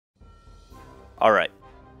Alright,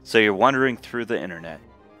 so you're wandering through the internet.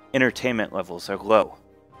 Entertainment levels are low.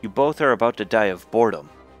 You both are about to die of boredom.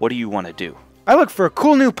 What do you want to do? I look for a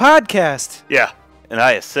cool new podcast. Yeah, and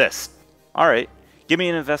I assist. Alright, give me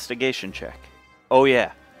an investigation check. Oh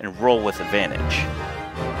yeah, and roll with advantage.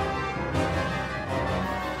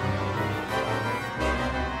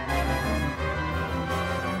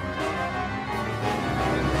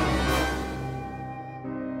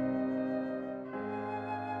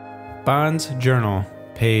 Bond's Journal,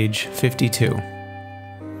 page 52.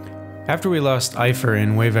 After we lost Eifer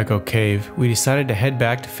in Wave Echo Cave, we decided to head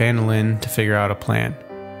back to Phandalin to figure out a plan.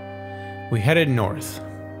 We headed north.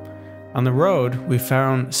 On the road, we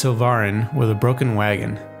found Silvarin with a broken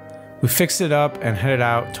wagon. We fixed it up and headed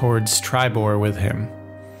out towards Tribor with him.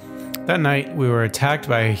 That night, we were attacked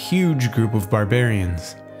by a huge group of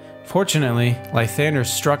barbarians. Fortunately, Lythander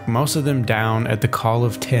struck most of them down at the Call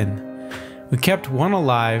of Tin. We kept one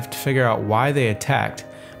alive to figure out why they attacked,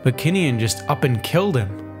 but Kinian just up and killed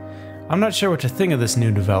him. I'm not sure what to think of this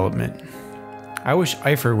new development. I wish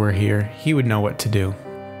Eifer were here. He would know what to do.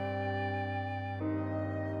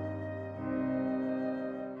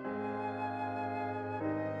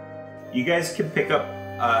 You guys can pick up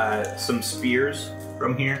some spears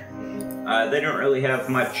from here. They don't really have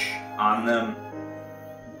much on them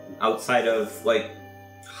outside of like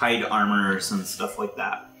hide armors and stuff like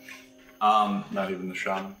that. Not even the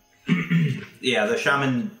shaman. Yeah, the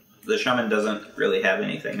shaman doesn't really have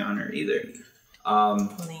anything on her either.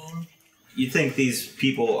 You think these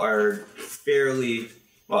people are fairly,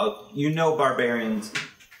 well, you know barbarians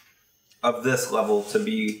of this level to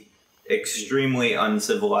be extremely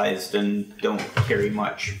uncivilized and don't carry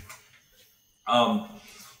much.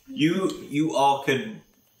 You all could,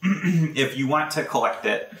 if you want to collect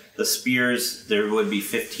it, the spears, there would be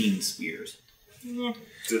 15 spears. Yeah.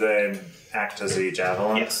 Do they act as a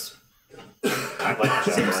javelin? Yes. I'd like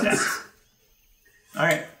javelins.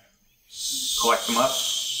 Alright. Collect them up.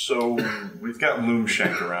 So, we've got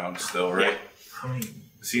Loomshank around still, right? Yeah.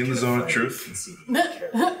 Is he in the zone of truth?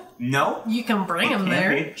 No. You can bring him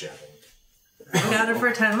there. I got it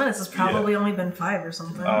for 10 minutes. It's probably only been 5 or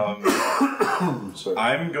something.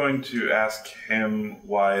 I'm going to ask him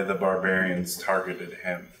why the barbarians targeted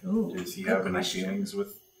him. Ooh, Does he have any feelings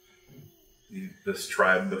with this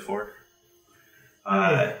tribe before?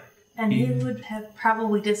 And he would have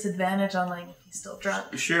probably disadvantage on like if he's still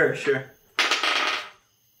drunk. Sure.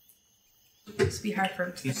 It'd be hard for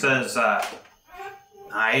him to He says,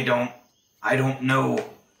 I don't know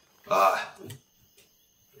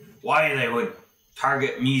why they would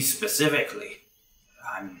target me specifically.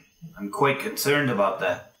 I'm quite concerned about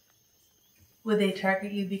that. Would they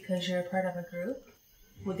target you because you're a part of a group?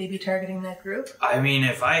 Would they be targeting that group? I mean,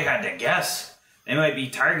 if I had to guess, they might be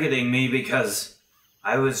targeting me because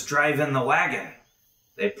I was driving the wagon.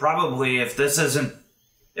 They probably, if this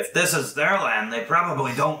is their land, they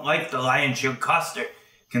probably don't like the Lion Shield Coster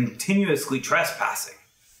continuously trespassing.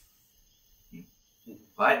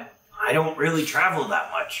 But I don't really travel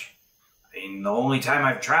that much. I mean, the only time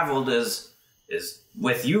I've traveled is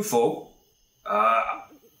with you folk,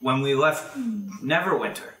 when we left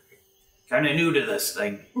Neverwinter. Kind of new to this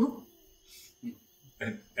thing.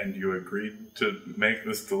 And you agreed to make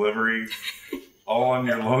this delivery all on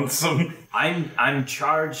your lonesome? I'm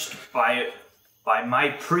charged by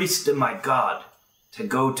my priest and my god to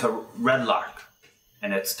go to Redlark,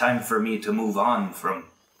 and it's time for me to move on from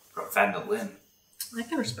Phandalin. I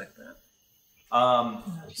can respect that.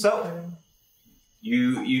 So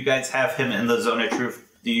you guys have him in the zone of truth.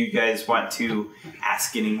 Do you guys want to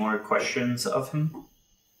ask any more questions of him?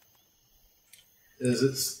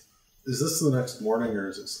 Is this the next morning or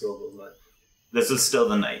is it still the night? This is still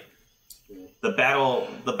the night. The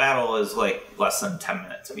battle is like less than 10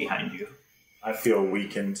 minutes behind you. I feel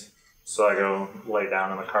weakened, so I go lay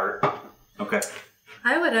down in the cart. Okay.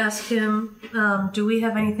 I would ask him, do we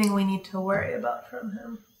have anything we need to worry about from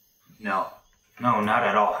him? No, not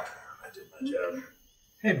at all. I did my job.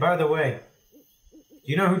 Hey, by the way, do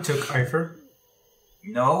you know who took Eifer?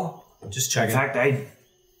 No. Just checking. In fact,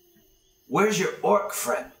 where's your orc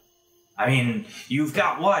friend? I mean, you've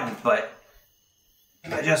got one, but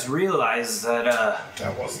I just realized that,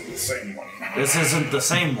 That wasn't the same one. this isn't the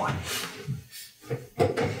same one.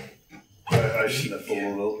 I sniff a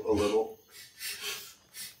little.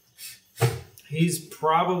 He's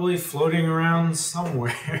probably floating around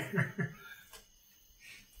somewhere.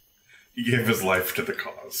 He gave his life to the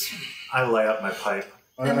cause. I lay up my pipe.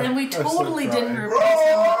 And then we totally didn't replace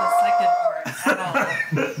him with a second orc at all.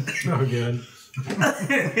 Oh, good.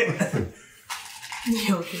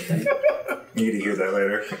 You okay there? You need to hear that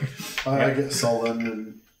later. I get sullen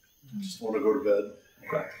and Just want to go to bed.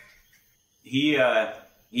 Okay. He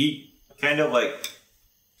kind of like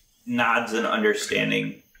nods in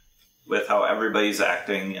understanding with how everybody's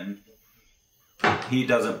acting, and he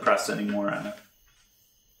doesn't press anymore on it.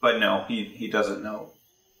 But no, he doesn't know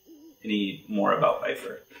any more about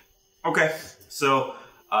Viper. Okay, so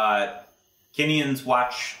Kinian's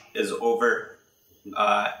watch is over.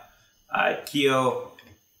 Keo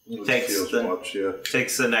takes Keo's the watch, yeah.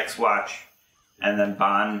 takes the next watch, and then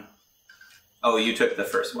Bon. Oh, you took the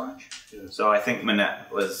first watch. Yeah. So I think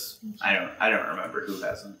Manette was. I don't remember who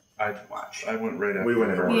hasn't watched. I went right after. We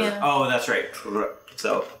went in order. Yeah. Oh, that's right.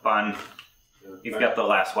 So Bon, you've got the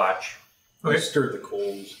last watch, I stirred the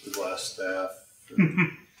coals with the glass staff.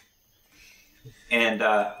 and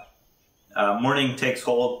morning takes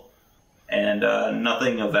hold, and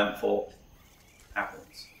nothing eventful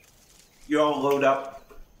happens. You all load up.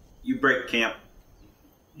 You break camp.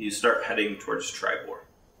 You start heading towards Tribor.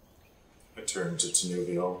 I turn to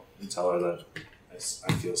Tenuvio and tell her that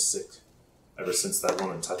I feel sick ever since that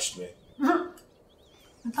woman touched me. I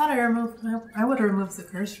thought I would have removed the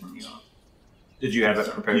curse from you. Did you have it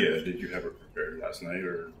prepared? Yeah, did you have it prepared last night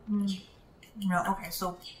or? No, okay,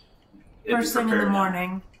 so It'd be first thing in the prepared now.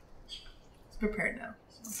 morning, it's prepared now.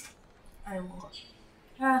 So I will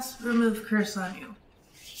cast remove curse on you.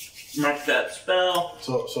 Mark that spell.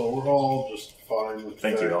 So we're all just fine with the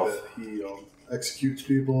Thank fact you, Elf. that he executes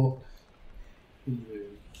people.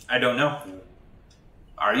 I don't know.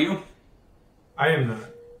 Are you? I am not.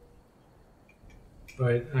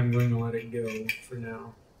 But I'm going to let it go for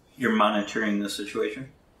now. You're monitoring the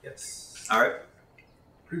situation. Yes. All right.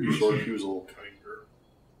 Previous order, he was a little kinder.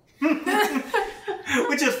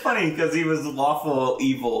 Which is funny because he was lawful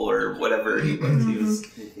evil or whatever he was.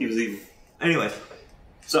 He was evil. Anyway,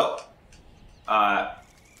 so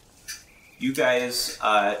you guys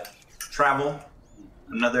travel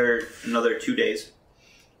another 2 days,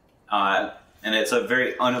 and it's a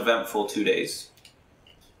very uneventful 2 days.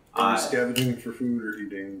 Are you scavenging for food or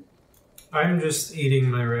eating? I'm just eating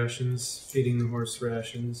my rations, feeding the horse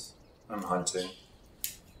rations. I'm hunting.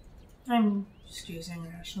 I'm just using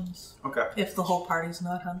rations. Okay. If the whole party's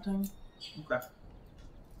not hunting. Okay.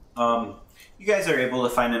 You guys are able to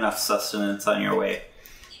find enough sustenance on your way,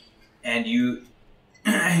 and you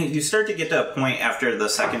you start to get to a point after the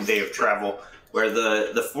second day of travel where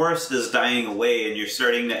the forest is dying away, and you're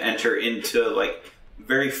starting to enter into like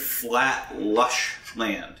very flat, lush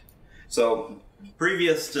land. So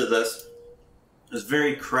previous to this, it was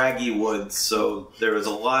very craggy woods, so there was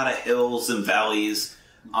a lot of hills and valleys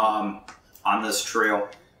on this trail,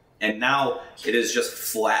 and now it is just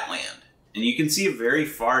flat land. And you can see a very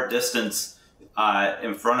far distance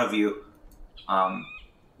in front of you, kind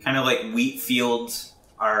of like wheat fields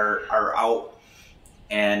are out,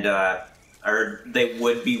 and or they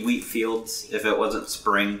would be wheat fields if it wasn't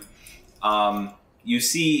spring. You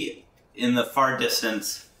see in the far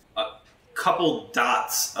distance a couple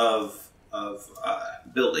dots of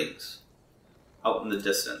buildings out in the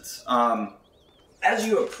distance. As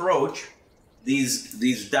you approach,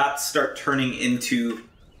 these dots start turning into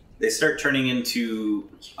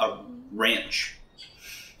a ranch,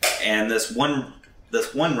 and this one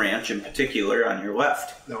ranch in particular on your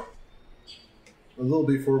left. No. A little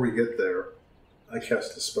before we get there, I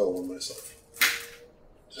cast a spell on myself.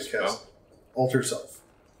 I cast Alter Self.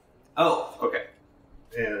 Oh, okay.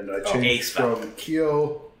 And I a changed spell. from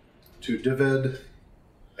Keo to Divid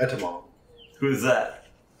Etamon, Who's that?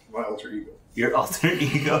 my alter ego. Your alter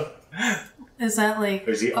ego? Is that like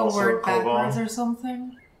Is he a also word a kobold? backwards or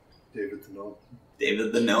something? David the Gnome.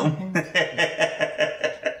 David the Gnome?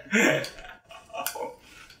 Oh.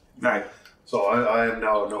 Alright. So I am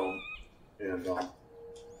now a gnome, and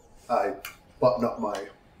I button up my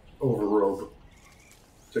overrobe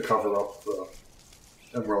to cover up the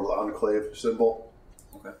Emerald Enclave symbol.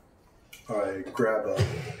 Okay. I grab a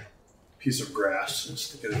piece of grass and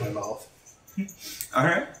stick it in my mouth.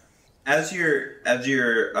 Alright. As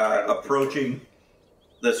you're approaching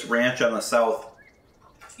this ranch on the south,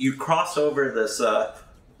 you cross over this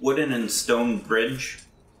wooden and stone bridge.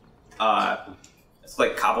 It's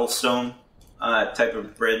like cobblestone type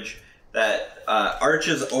of bridge that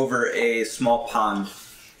arches over a small pond.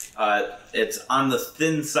 It's on the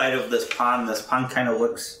thin side of this pond. This pond kind of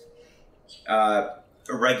looks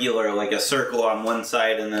irregular, like a circle on one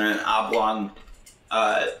side and then an oblong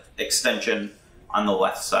extension on the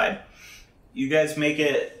left side. You guys make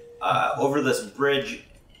it over this bridge,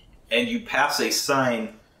 and you pass a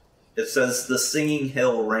sign. It says the Singing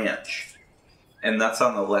Hill Ranch, and that's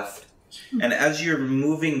on the left. And as you're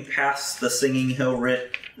moving past the Singing Hill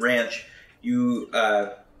Ranch, you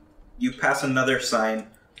pass another sign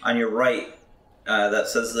on your right that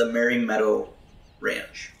says the Merry Meadow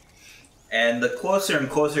Ranch. And the closer and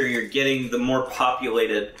closer you're getting, the more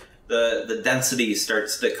populated the density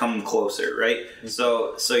starts to come closer, right?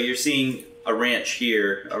 So you're seeing a ranch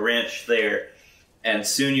here, a ranch there, and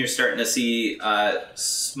soon you're starting to see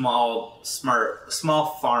small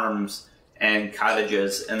farms and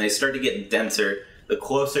cottages, and they start to get denser the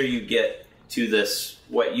closer you get to this,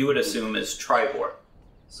 what you would assume is Tribor.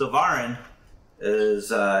 So Varin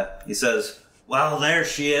is, he says, well, there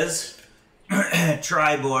she is,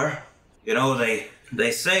 Tribor. You know,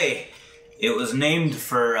 they say it was named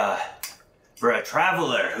for a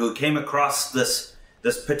traveler who came across this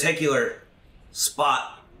particular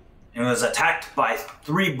spot and was attacked by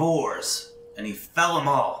 3 boars, and he fell them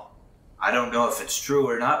all. I don't know if it's true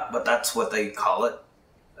or not, but that's what they call it.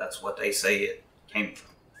 That's what they say it came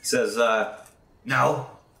from. He says,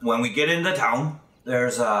 now, when we get into town,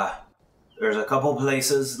 there's a couple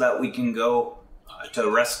places that we can go to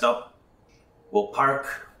rest up. We'll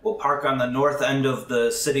park on the north end of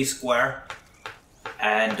the city square,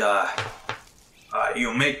 and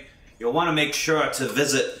you'll want to make sure to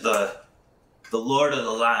visit the lord of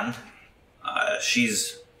the land.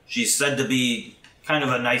 She's said to be kind of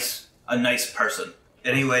a nice person.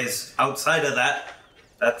 Anyways, outside of that,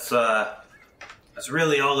 that's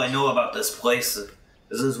really all I know about this place.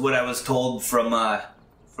 This is what I was told from the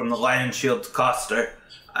Lion Shield Coster.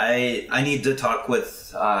 I need to talk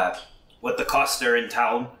with the Coster in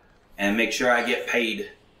town and make sure I get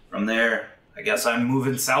paid. From there, I guess I'm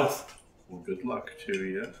moving south. Well, good luck to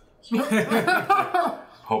you.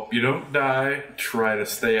 Hope you don't die. Try to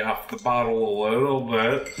stay off the bottle a little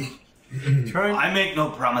bit. I make no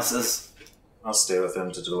promises. I'll stay with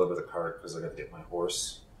him to deliver the cart because I gotta get my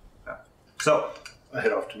horse. Okay. So, I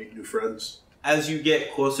head off to meet new friends. as you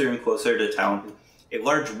get closer and closer to town, a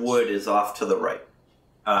large wood is off to the right,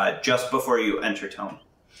 just before you enter town.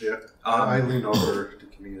 Yeah. I lean over to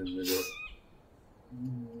Camille and go.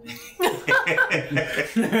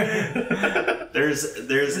 There's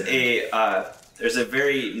a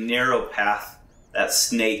very narrow path that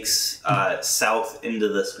snakes south into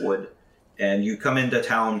this wood, and you come into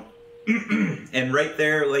town, and right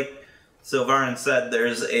there, like Sylvarin said,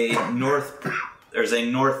 there's a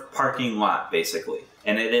north parking lot basically,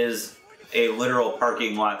 and it is a literal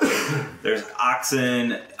parking lot. There's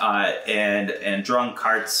oxen and drawn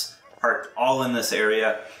carts parked all in this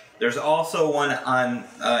area. There's also one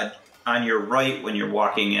on your right when you're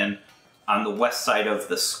walking in, on the west side of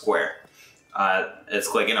the square.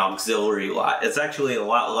 It's like an auxiliary lot. It's actually a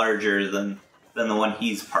lot larger than the one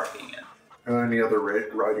he's parking in. Are any other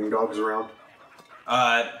riding dogs around?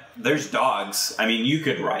 There's dogs. I mean, you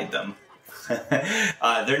could ride them.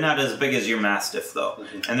 They're not as big as your Mastiff, though.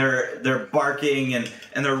 And they're barking and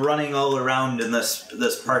they're running all around in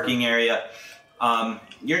this parking area.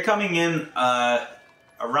 You're coming in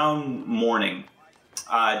around morning,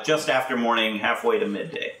 just after morning, halfway to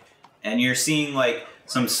midday, and you're seeing like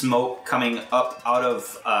some smoke coming up out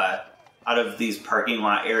of these parking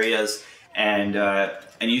lot areas, and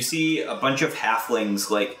you see a bunch of halflings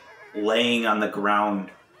like laying on the ground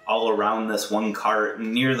all around this one cart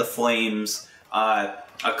near the flames. A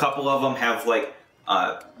couple of them have like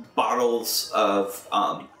bottles of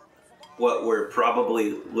what were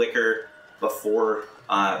probably liquor before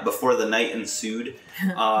the night ensued.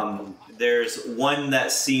 There's one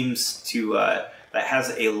that seems to that has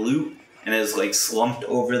a lute and is like slumped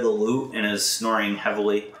over the lute and is snoring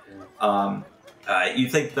heavily. You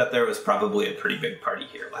think that there was probably a pretty big party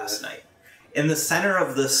here last night. In the center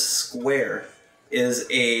of this square is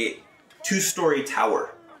a 2-story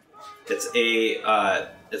tower. It's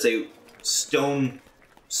a stone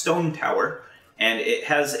tower, and it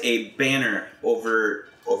has a banner over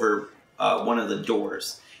one of the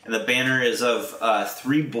doors. And the banner is of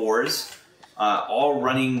 3 boars, all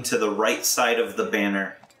running to the right side of the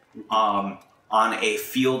banner, on a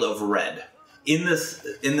field of red. In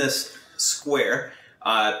this square,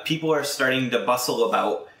 people are starting to bustle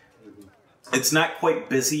about. It's not quite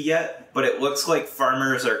busy yet, but it looks like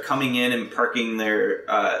farmers are coming in and parking their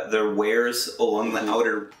wares along the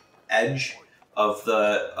outer edge of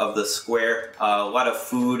the square. A lot of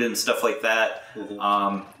food and stuff like that.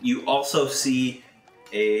 You also see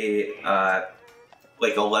a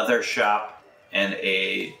leather shop and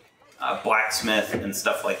a blacksmith and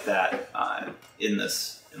stuff like that in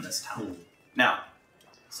this town. Now,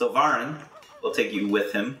 Sylvarin will take you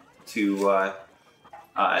with him to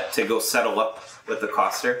go settle up with the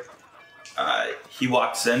coster. He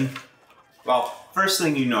walks in. Well, first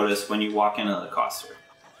thing you notice when you walk into the coster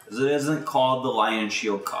is it isn't called the Lion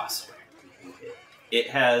Shield Coster. It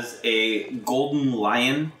has a golden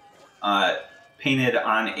lion painted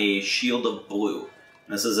on a shield of blue.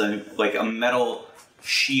 This is a metal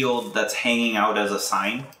shield that's hanging out as a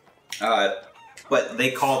sign. But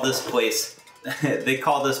they call this place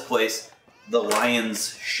the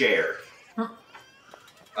Lion's Share.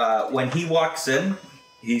 When he walks in,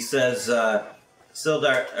 he says,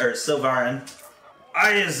 Silvarin,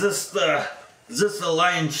 is this the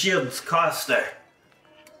Lion Shield's Coster?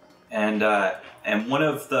 And one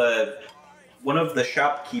of the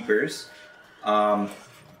shopkeepers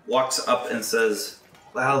walks up and says,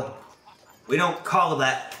 well, we don't call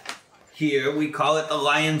that here. We call it the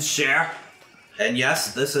Lion's Share. And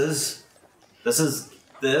yes, this is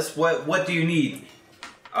this. What do you need?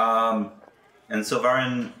 And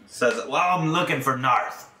Silvarin says, well, I'm looking for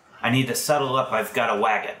Narth. I need to settle up. I've got a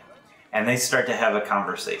wagon. And they start to have a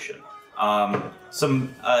conversation. A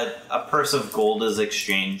purse of gold is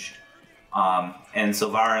exchanged. And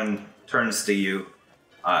Silvarin turns to you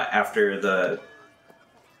after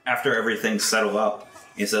everything's settled up.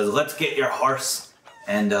 He says, let's get your horse,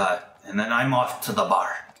 and then I'm off to the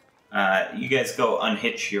bar. You guys go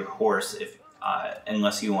unhitch your horse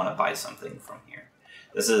unless you want to buy something from here.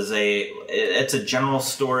 This is it's a general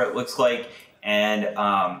store, it looks like, and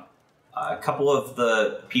a couple of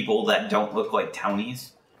the people that don't look like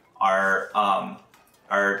townies are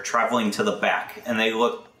traveling to the back, and they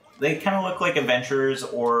kind of look like adventurers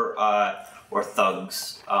or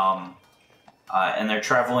thugs, and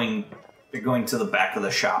they're going to the back of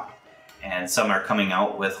the shop, and some are coming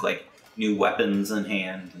out with new weapons in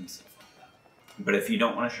hand and stuff like that. But if you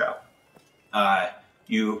don't want to shop,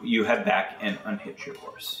 you head back and unhitch your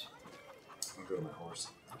horse. I'll go to my horse.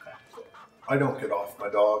 Okay. I don't get off my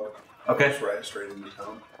dog. Okay. Just ride straight into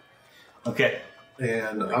town. Okay.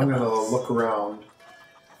 And I'm going to look around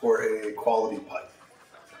for a quality pipe.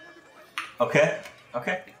 Okay.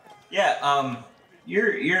 Yeah.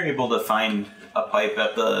 You're able to find a pipe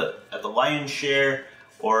at the Lion's Share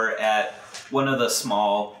or at one of the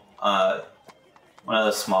small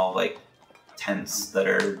tents that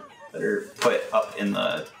are put up in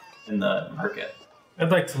the market.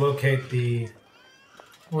 I'd like to locate the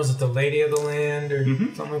Lady of the Land or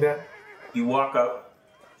something like that? You walk up,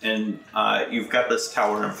 and you've got this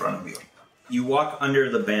tower in front of you. You walk under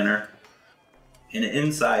the banner, and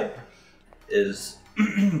inside is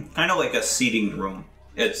kind of like a seating room.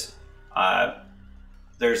 It's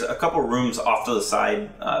there's a couple rooms off to the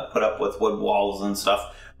side, put up with wood walls and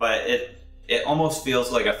stuff, but it almost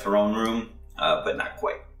feels like a throne room, but not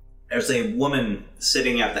quite. There's a woman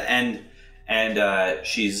sitting at the end, and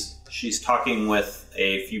she's talking with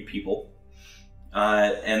a few people,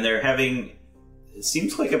 and they're having, it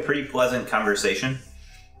seems like a pretty pleasant conversation.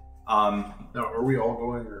 Now, are we all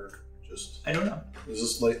going, or just... I don't know. Is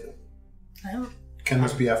this late? I don't. Can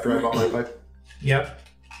this be after I bought my pipe? Yep.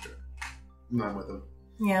 No, I'm with him.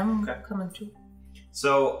 Yeah, I'm Okay. coming too.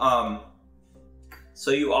 So,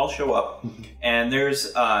 so you all show up, and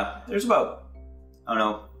there's about, I don't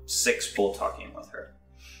know, 6 people talking with her,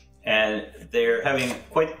 and they're having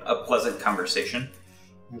quite a pleasant conversation,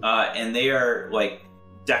 and they are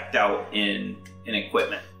decked out in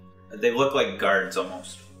equipment. They look like guards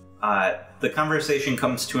almost. The conversation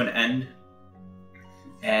comes to an end,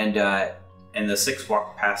 and the 6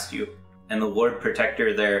 walk past you, and the Lord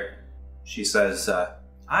Protector there, she says,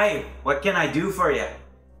 "Hi, what can I do for you?"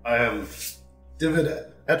 I am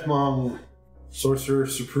David Etmong, Sorcerer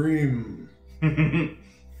Supreme.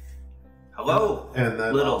 Hello, And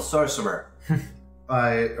then little sorcerer.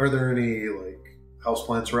 are there any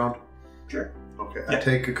houseplants around? Sure. Okay, Yeah. I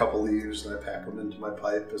take a couple leaves and I pack them into my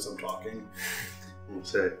pipe as I'm talking and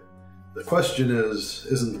say, the question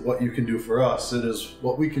isn't what you can do for us, it is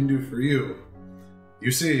what we can do for you.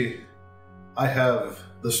 You see, I have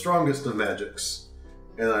the strongest of magics,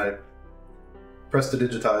 and I press to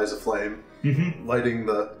digitize a flame, lighting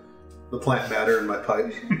the plant matter in my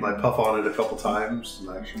pipe, and I puff on it a couple times, and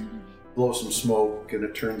I blow some smoke, and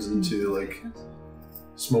it turns into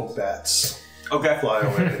smoke bats. Okay. Fly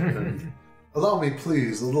away. And allow me,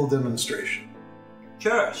 please, a little demonstration.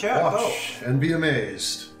 Sure, go. Watch and be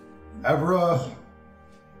amazed. Abra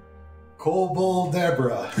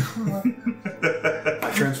Koboldabra.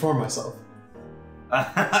 I transform myself.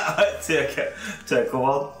 to a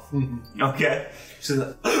kobold? Okay. She's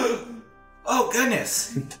like, oh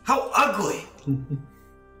goodness, how ugly.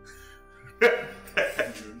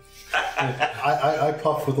 I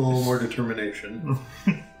puff with a little more determination.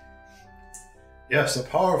 Yes, a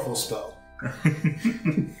powerful spell.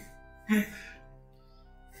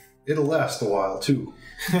 It'll last a while, too.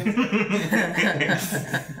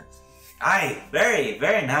 Aye, very,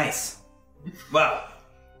 very nice. Well,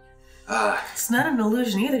 It's not an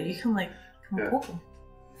illusion either. You can come Yeah. poke him.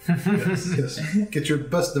 Yes. Get your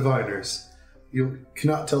best diviners. You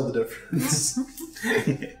cannot tell the difference.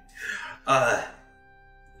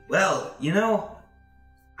 well,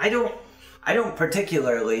 I don't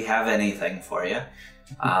particularly have anything for you.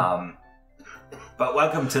 But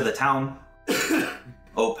welcome to the town,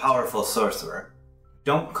 oh powerful sorcerer.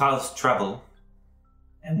 Don't cause trouble,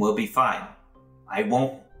 and we'll be fine. I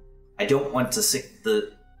don't want to sick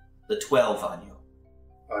the 12 on you.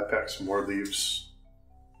 I pack some more leaves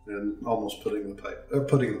and almost putting the pipe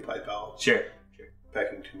out. Sure.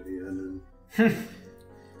 Packing too many in, and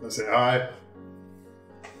I say, "Aye,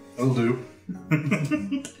 that'll do."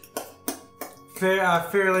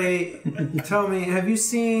 Fairly, tell me, have you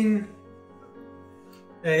seen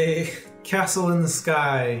a castle in the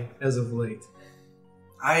sky as of late?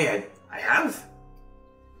 I have.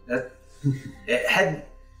 It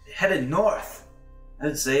headed north.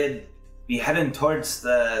 I'd say it'd be heading towards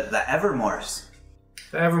the Evermores.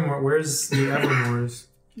 The Evermore. Where's the Evermores?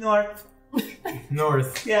 North.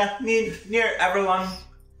 North. Yeah, near Everlong.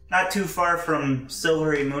 Not too far from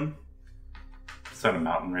Silvery Moon. Is that a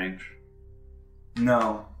mountain range?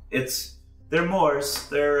 No, they're moors.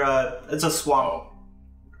 It's a swamp.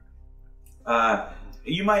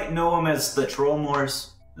 You might know them as the Troll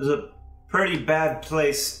Moors. It's a pretty bad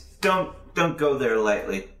place. Don't go there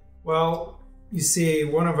lightly. Well, you see,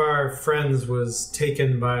 one of our friends was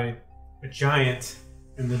taken by a giant,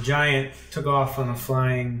 and the giant took off on a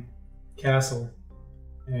flying castle,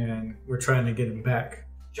 and we're trying to get him back.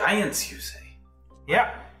 Giants, you say?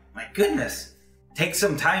 Yeah. My goodness. Take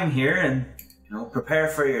some time here and, prepare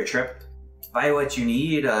for your trip. Buy what you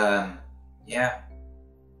need. Yeah.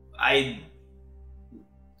 I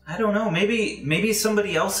don't know. Maybe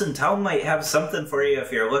somebody else in town might have something for you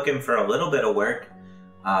if you're looking for a little bit of work.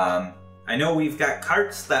 I know we've got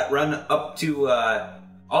carts that run up to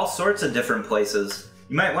all sorts of different places.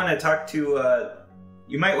 You might want to talk to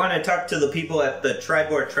the people at the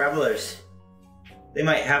Tribor Travelers. They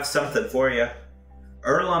might have something for you.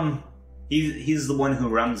 Earlham, he's the one who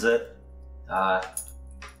runs it.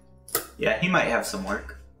 Yeah, he might have some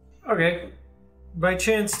work. Okay. By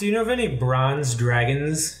chance, do you know of any bronze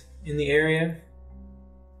dragons in the area?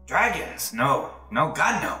 Dragons? No,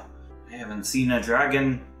 God no. I haven't seen a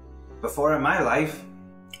dragon before in my life.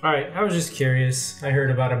 Alright, I was just curious. I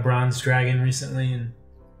heard about a bronze dragon recently and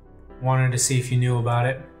wanted to see if you knew about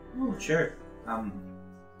it. Oh, sure.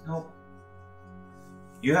 No.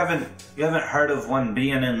 You haven't heard of one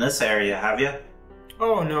being in this area, have you?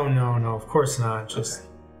 Oh, no, of course not. Just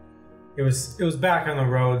it was back on the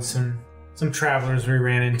road. Some travelers we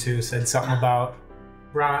ran into said something about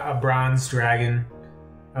a bronze dragon.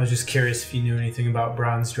 I was just curious if you knew anything about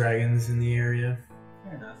bronze dragons in the area.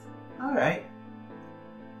 Fair enough. All right.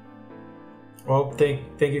 Well,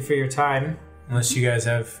 thank you for your time. Unless you guys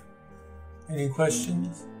have any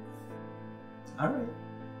questions. All right.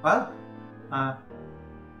 Well,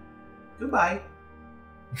 goodbye.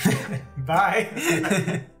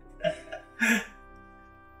 Bye.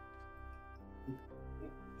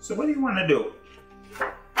 So what do you want to do?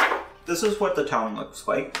 This is what the town looks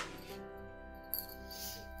like.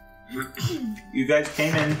 You guys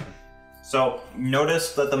came in, so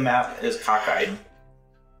notice that the map is cockeyed.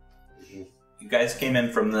 You guys came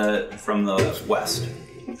in from the west.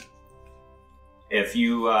 If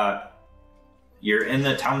you're in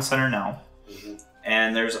the town center now,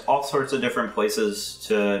 and there's all sorts of different places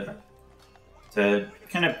to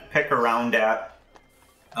kind of pick around at.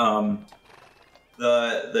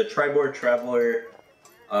 The Tribor Traveler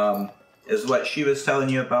is what she was telling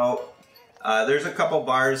you about. There's a couple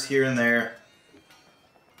bars here and there.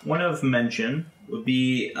 One of mention would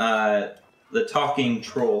be the Talking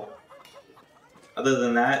Troll. Other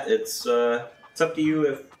than that, it's up to you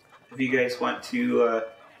if you guys want to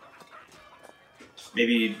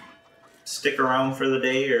maybe stick around for the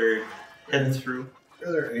day or head through.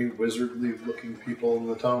 Are there any wizardly-looking people in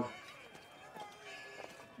the town?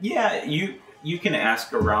 Yeah, you can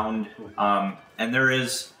ask around, and there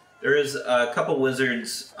is a couple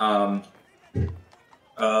wizards of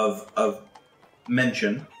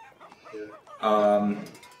mention.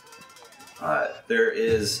 There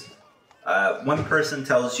is one person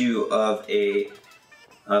tells you of a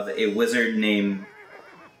wizard named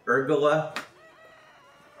Urgula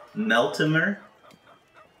Meltimer,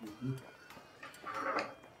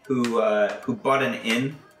 who bought an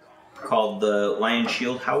inn called the Lion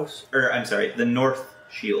Shield House, the North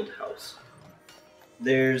Shield House.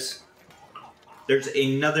 There's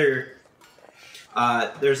another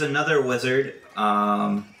wizard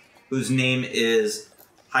whose name is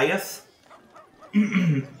Hyeth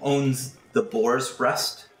owns the Boar's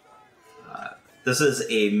Rest. This is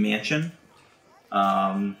a mansion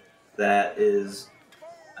that is,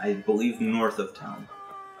 I believe, north of town.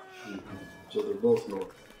 So they're both north.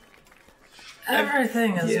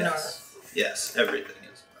 Everything is Yes. north. Yes, everything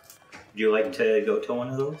is. Would you like to go to one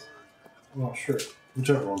of those? Well, sure.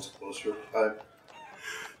 Whichever one's closer.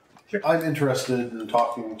 I'm interested in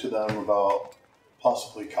talking to them about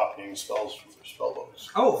possibly copying spells from their spell books.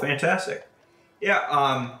 Oh, fantastic.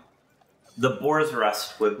 Yeah, the Boar's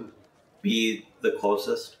Rest would be the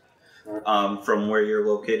closest from where you're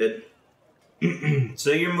located.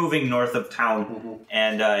 So you're moving north of town,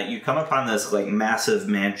 and you come upon this like massive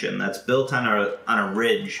mansion that's built on a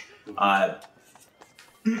ridge on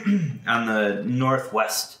the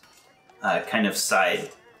northwest kind of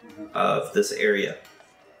side of this area.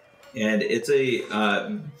 And it's a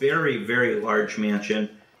very, very large mansion.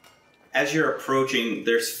 As you're approaching,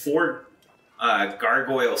 there's 4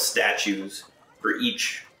 gargoyle statues for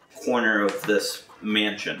each corner of this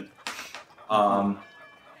mansion.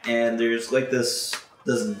 And there's like this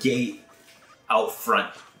gate out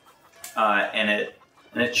front, and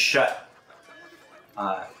it's shut.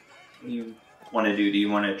 What do you want to do? Do you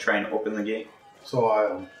want to try and open the gate? So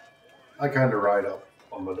I kind of ride up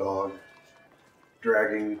on my dog,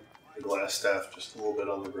 dragging the glass staff just a little bit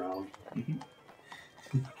on the ground.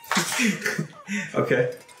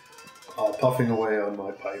 Okay. Puffing away on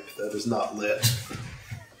my pipe that is not lit.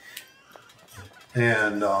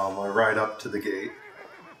 And I ride up to the gate,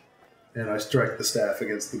 and I strike the staff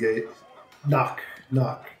against the gate. Knock,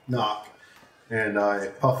 knock, knock. And I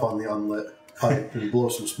puff on the unlit pipe and blow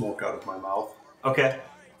some smoke out of my mouth. Okay.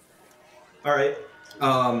 All right.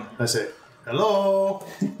 I say, hello.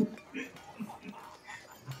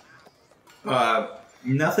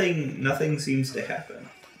 Nothing seems to happen.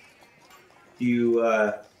 You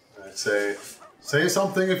I say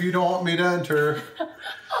something if you don't want me to enter.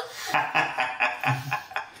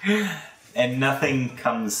 and nothing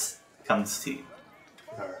comes to you.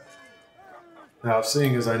 All right. Now,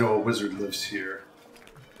 seeing as I know a wizard lives here,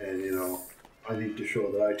 and I need to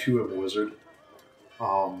show that I too am a wizard,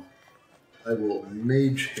 I will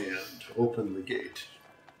mage hand open the gate.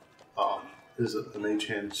 Is it the mage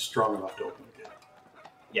hand strong enough to open the gate?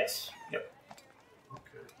 Yes. Yep.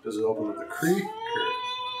 Okay. Does it open with a creak? Or...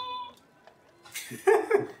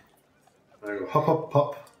 I go hop, hop,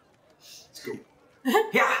 hop. Let's go.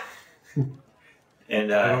 Yeah.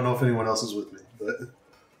 And I don't know if anyone else is with me, but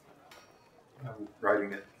I'm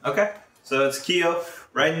riding it. Okay. So it's Keo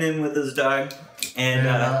riding in with his dog, and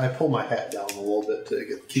I pull my hat down a little bit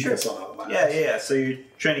to keep the sun out of my eyes. Yeah. So you're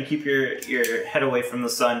trying to keep your head away from the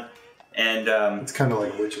sun, and It's kind of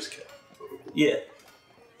like a witch's cap. yeah.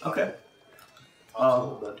 Okay. A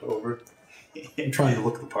little bent over. I'm trying to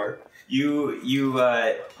look the part. You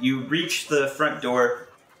reach the front door,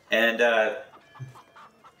 and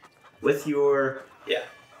with your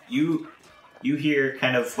you hear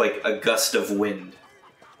kind of like a gust of wind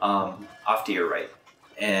off to your right,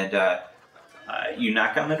 and you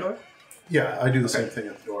knock on the door. Yeah, I do the same thing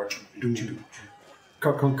at the door.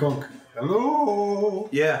 Kunk, kunk, kunk. Hello.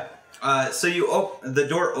 Yeah. So the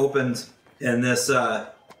door opens, and this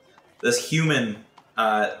human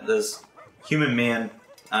man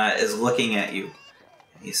is looking at you.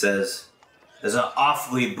 He says, "It's an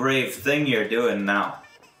awfully brave thing you're doing now.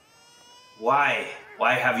 Why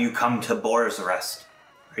have you come to Boar's Rest?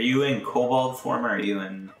 Are you in kobold form, or are you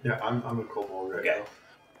in..." Yeah, I'm a kobold right now.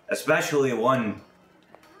 Especially one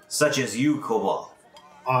such as you, kobold.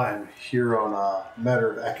 I'm here on a matter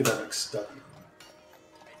of academic study.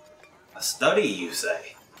 A study, you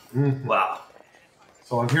say? Mm-hmm. Wow.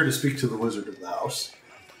 So I'm here to speak to the wizard of the house.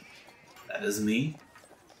 That is me.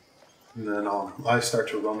 And then I start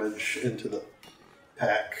to rummage into the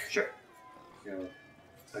pack. Sure.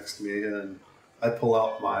 Next to me, and I pull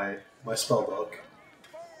out my spell book.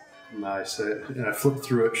 And I flip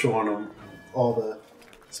through it, showing them all the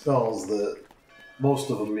spells that most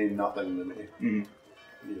of them mean nothing to me. Mm-hmm.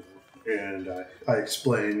 And I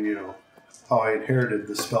explain, how I inherited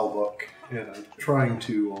the spell book, and I'm trying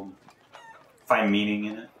to Find meaning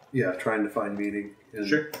in it. Yeah, trying to find meaning in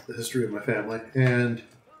Sure. the history of my family, and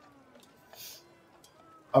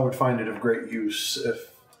I would find it of great use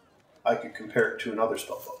if I could compare it to another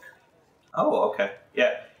spell book. Oh, okay.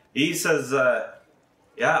 Yeah. He says, I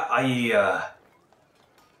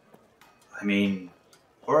mean,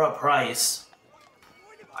 for a price,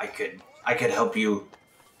 I could help you,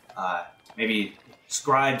 maybe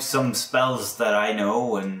scribe some spells that I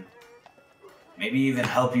know, and maybe even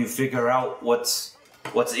help you figure out what's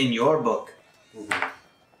in your book. Mm-hmm.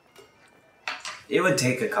 It would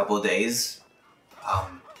take a couple days.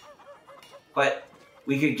 But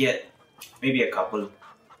we could get maybe a couple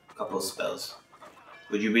spells.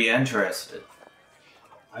 Would you be interested?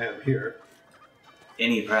 I am here.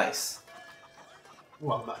 Any price.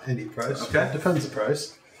 Well, not any price. Okay. It depends the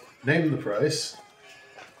price. Name the price.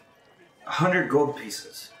 100 gold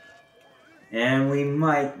pieces. And we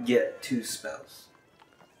might get 2 spells.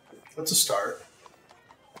 That's a start.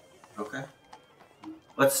 Okay.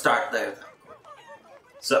 Let's start there then.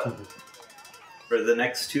 So, for the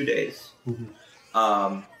next 2 days,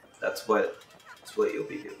 that's what you'll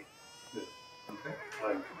be doing. Yeah. Okay.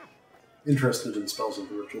 I'm interested in spells of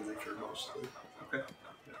the ritual nature mostly. Okay.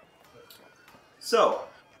 So,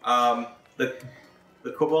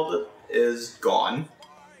 the kobold is gone.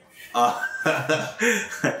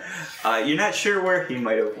 You're not sure where he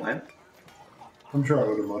might have went. I'm sure I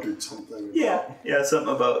would have muttered something. Yeah,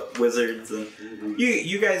 something about wizards, and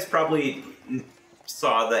you guys probably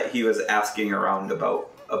saw that he was asking around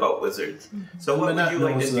about wizards. So what would you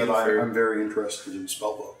like to do for... I'm very interested in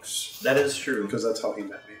spell books. That is true. Because that's how he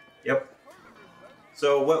met me. Yep.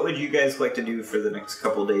 So what would you guys like to do for the next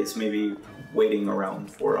couple days? Maybe waiting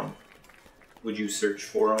around for him. Would you search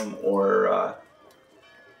for him, or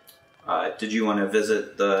did you want to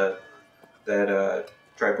visit that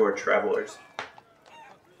Tribord Travelers?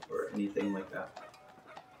 Or anything like that?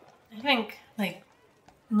 I think, like,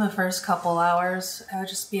 in the first couple hours, I would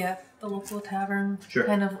just be at the local tavern, Sure.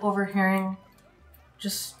 kind of overhearing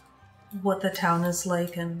just what the town is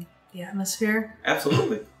like and the atmosphere.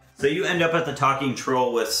 Absolutely. So you end up at the Talking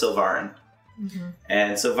Troll with Silvarin.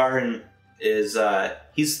 And Silvarin is,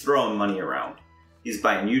 he's throwing money around. He's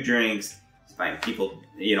buying you drinks, he's buying people,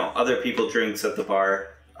 other people drinks at the bar.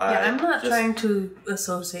 I'm not trying to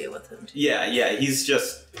associate with him. Yeah, he's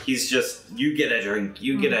just, you get a drink,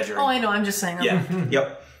 you get a drink. Oh, I know, I'm just saying. Yeah,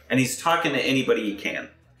 yep. And he's talking to anybody he can.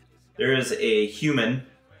 There is a human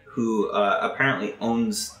who apparently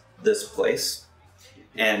owns this place.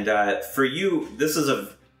 And for you, this is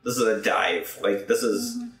a dive. Like, this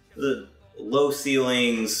is the low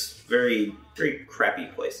ceilings, very, very crappy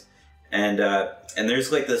place. And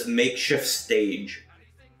there's like this makeshift stage.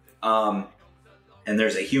 And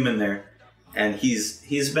there's a human there, and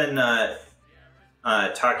he's been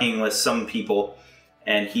talking with some people,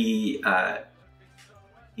 and he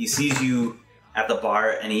sees you at the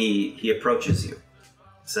bar, and he approaches you.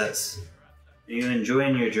 Says, "Are you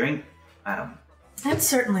enjoying your drink, madam?" That's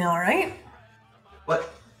certainly all right.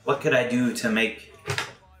 What could I do to make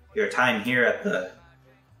your time here at the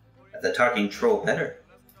Talking Troll better?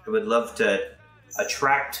 I would love to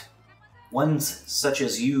attract ones such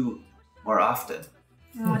as you more often.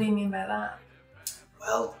 What do you mean by that?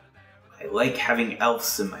 Well, I like having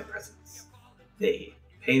elves in my presence. They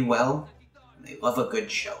pay well, and they love a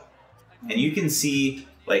good show. And you can see,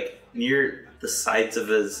 like, near the sides of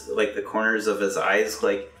his, like, the corners of his eyes,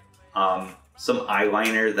 like, some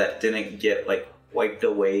eyeliner that didn't get, like, wiped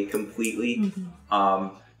away completely.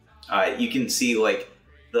 You can see, like,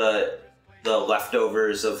 the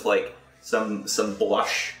leftovers of, like, some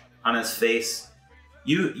blush on his face.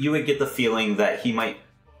 You would get the feeling that he might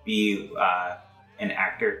be an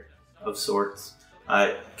actor of sorts.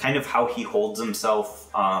 Kind of how he holds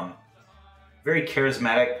himself. Very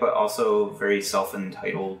charismatic, but also very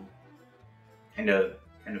self-entitled kind of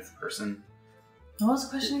person. What was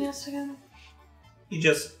the question you asked again? He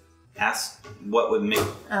just asked what would make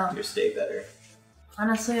your stay better.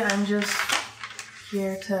 Honestly, I'm just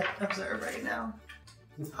here to observe right now.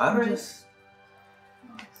 All right.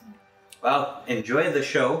 Well, enjoy the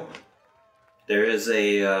show. There's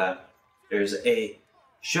a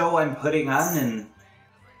show I'm putting on in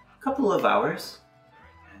a couple of hours,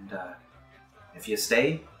 and if you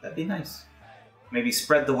stay, that'd be nice. Maybe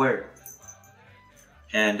spread the word.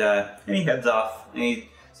 And he heads off, and he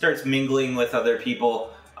starts mingling with other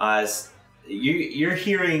people. You're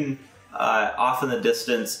hearing off in the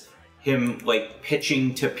distance him like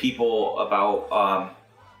pitching to people about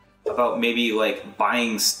maybe like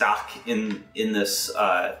buying stock in this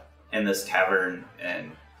tavern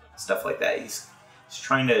and stuff like that. He's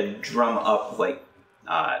trying to drum up like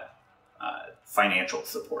financial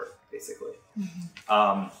support, basically.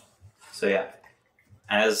 So yeah,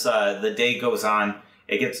 as the day goes on,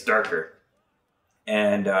 it gets darker,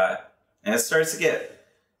 and it starts to get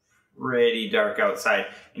pretty dark outside.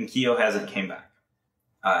 And Keo hasn't came back.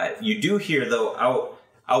 You do hear though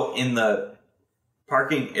out in the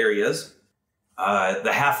parking areas,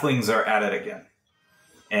 the halflings are at it again,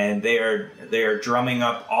 and they are drumming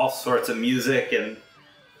up all sorts of music, and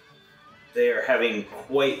they are having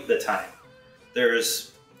quite the time.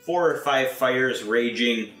 There's 4 or 5 fires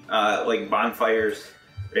raging, like bonfires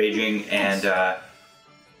raging, and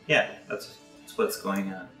Yeah, that's what's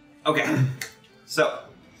going on. Okay, so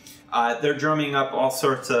they're drumming up all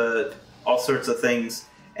sorts of things,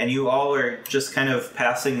 and you all are just kind of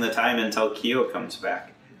passing the time until Kyo comes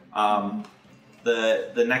back.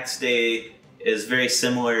 The next day is very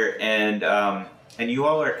similar, and you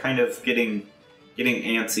all are kind of getting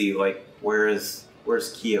antsy. Like, where's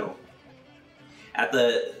Kyo? At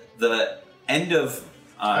the end of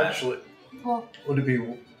Actually, Well, would it be?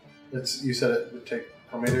 You said it would take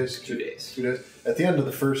how many days? 2 days. 2 days. At the end of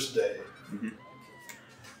the first day, Mhm.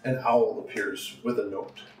 an owl appears with a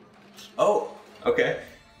note. Oh, okay.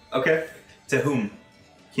 To whom?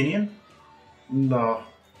 Kenyan? No,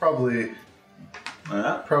 probably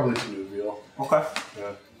Uh, to Nuville. okay.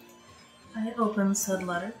 Yeah. I opened said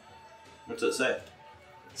letter. What's it say? It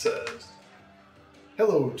says,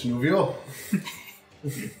 "Hello, Nuville.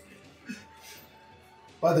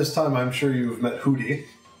 By this time, I'm sure you've met Hootie.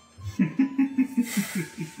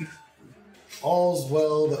 All's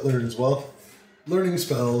well that learns well. Learning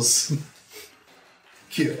spells.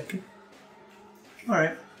 Cute. All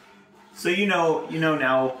right. So you know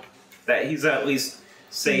now that he's at least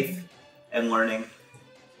safe and learning.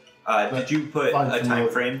 Did you put Fine a from time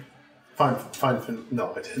the- frame? Fine.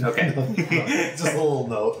 No, I didn't. Okay. No, just a little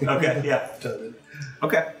note. Okay. Yeah.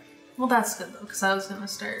 Okay. Well, that's good though, because I was gonna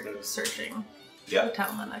start searching Yeah. the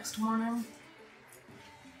town the next morning.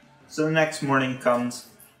 So the next morning comes,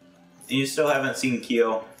 and you still haven't seen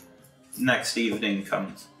Kyo. Next evening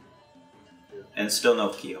comes, and still no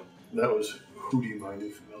Kyo. That was Hootie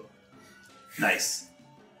minded for milk. Nice.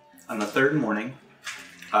 On the third morning,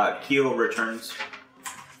 Kyo returns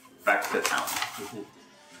back to town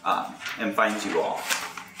and finds you all.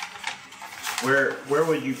 Where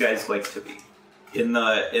would you guys like to be? In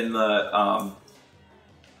the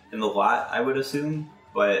lot, I would assume,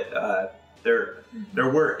 but there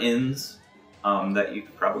were inns that you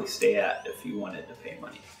could probably stay at if you wanted to pay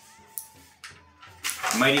money.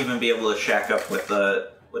 You might even be able to shack up with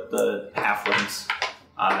the halflings.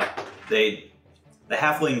 The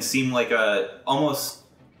halflings seem like almost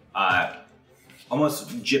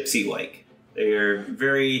gypsy-like. They are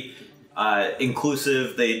very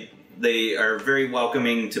inclusive. They are very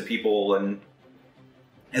welcoming to people, and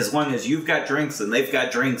as long as you've got drinks and they've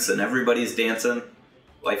got drinks and everybody's dancing,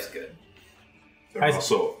 life's good. They're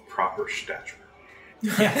also proper stature.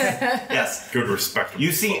 Yes. Good respect.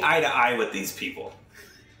 You see eye to eye with these people.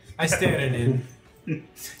 I stay at an inn.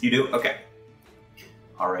 You do? Okay.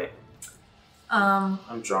 All right.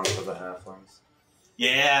 I'm drunk for the halflings.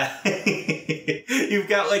 Yeah. You've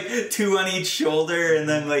got like 2 on each shoulder, and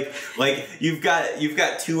then like you've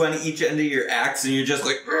got 2 on each end of your axe, and you're just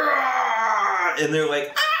like, "Argh!" And they're like,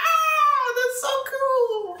 that's so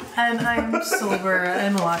cool. And I'm sober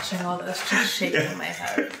and watching all this, just shaking my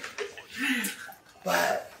head.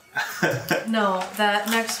 But no, that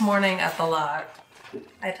next morning at the lock,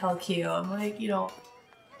 I tell Kyo, I'm like,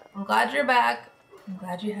 I'm glad you're back. I'm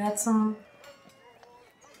glad you had some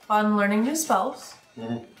fun learning new spells.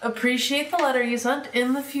 Mhm. Appreciate the letter you sent.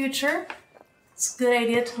 In the future, it's a good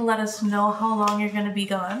idea to let us know how long you're going to be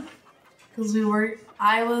gone. Because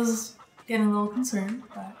I was getting a little concerned.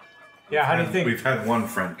 But Yeah, how do you think? We've had one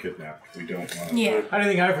friend kidnapped. We don't want to. yeah. How do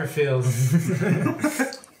you think Ivor feels?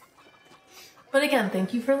 But again,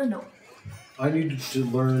 thank you for the note. I needed to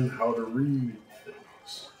learn how to read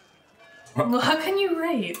things. Well, how can you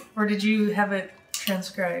write? Or did you have it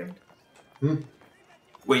transcribed?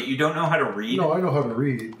 Wait, you don't know how to read? No, I know how to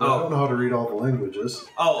read, but I don't know how to read all the languages.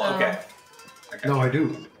 Oh, okay. No, I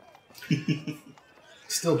do.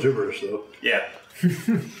 Still gibberish, though. Yeah.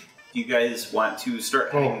 You guys want to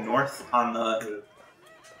start heading north on the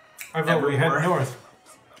I vote we head Evermore. north.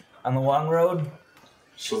 On the long road?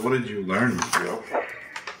 So what did you learn, Joe?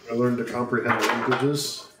 I learned to comprehend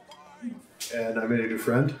languages, and I made a new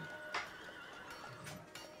friend.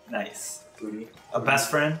 Nice. A best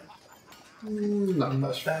friend? Not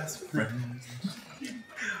much.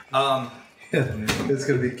 It's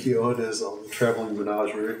gonna be Kyo and his traveling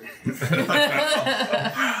menagerie.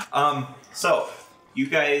 So you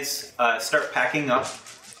guys start packing up.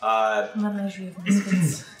 Menagerie of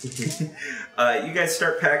biscuits. You guys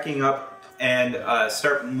start packing up and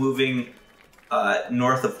start moving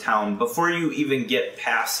north of town. Before you even get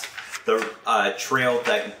past the trail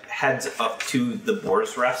that heads up to the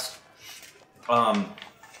Boar's Rest,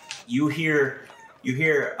 you hear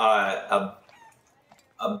a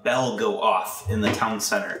bell go off in the town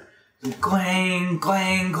center. Clang,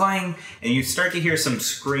 clang, clang. And you start to hear some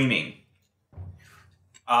screaming.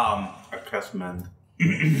 I cast men.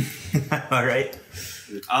 All right.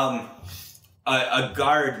 A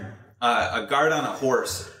guard on a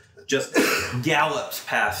horse just gallops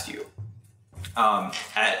past you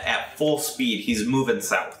at full speed. He's moving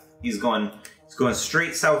south. He's going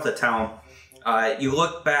straight south of town. You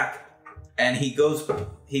look back, and he goes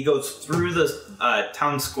through the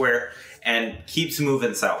town square and keeps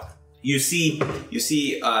moving south. You see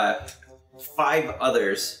 5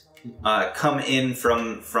 others come in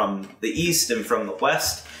from the east and from the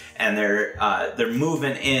west, and they're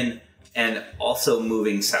moving in and also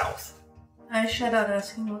moving south. I shout out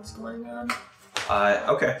asking what's going on.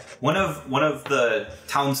 Okay. One of the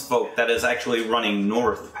townsfolk that is actually running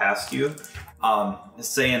north past you is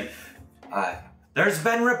saying, there's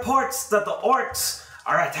been reports that the orcs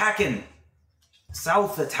are attacking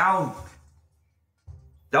south of town.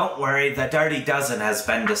 Don't worry, the Dirty Dozen has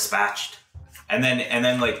been dispatched. And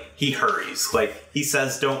then like he hurries. Like he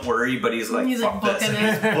says don't worry, but he's like fuck this. And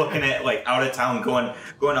he's booking it like out of town, going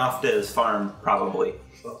off to his farm probably.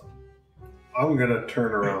 I'm gonna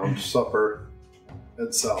turn around, supper,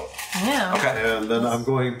 head south. Yeah. Okay. And then I'm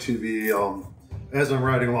going to be, as I'm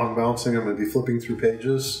riding along bouncing, I'm going to be flipping through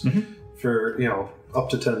pages for, up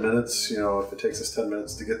to 10 minutes. If it takes us 10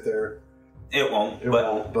 minutes to get there. It won't.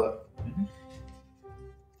 But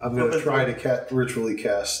I'm going to try to ritually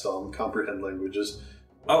cast Comprehend Languages.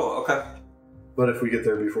 Oh, okay. But if we get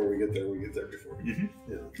there before we get there, we get there before.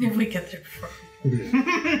 If we get there before.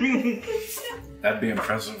 That'd be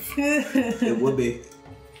impressive. It would be.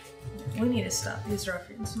 We need to stop these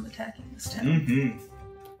ruffians from attacking this town. Mm-hmm.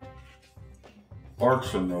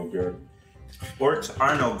 Orcs are no good. Orcs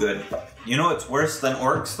are no good. You know what's worse than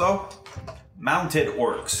orcs, though? Mounted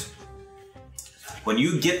orcs. When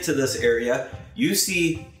you get to this area, you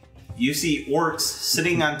see orcs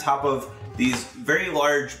sitting on top of these very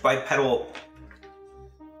large bipedal.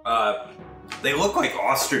 They look like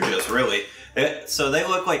ostriches, really. So they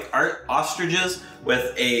look like ostriches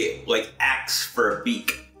with a axe for a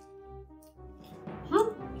beak.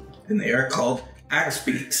 And they are called axe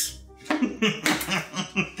beaks.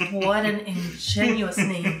 What an ingenuous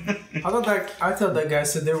name. I thought that guy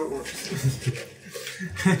said they were orcs.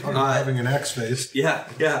 Having an axe face. Yeah.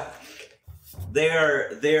 They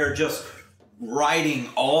are just riding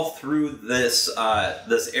all through this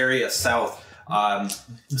area south.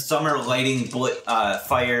 Some are lighting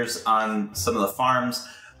fires on some of the farms.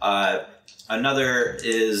 Another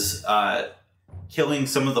is killing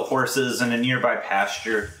some of the horses in a nearby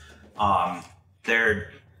pasture. They're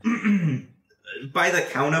by the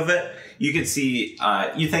count of it, you can see.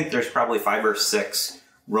 You think there's probably 5 or 6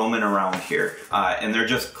 roaming around here, and they're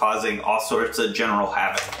just causing all sorts of general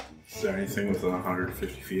havoc. Is there anything within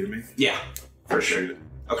 150 feet of me? Yeah, for sure. Shoot it.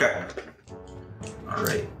 Okay. All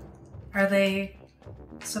right. Are they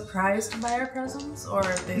surprised by our presence, or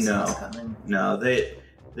are they see us coming? No,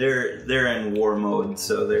 they're in war mode,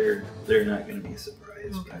 so they're not going to be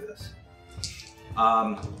surprised by this.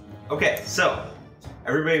 Okay, so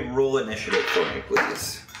everybody roll initiative for me,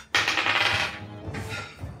 please.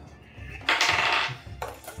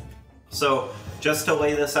 So just to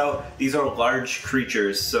lay this out, these are large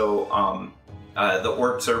creatures. So the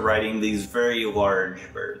orcs are riding these very large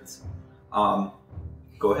birds. Go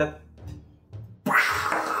ahead.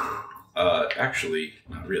 Actually,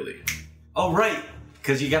 not really. Oh, right,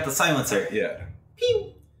 because you got the silencer. Yeah.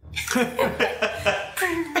 Pew.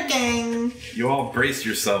 Dang. You all brace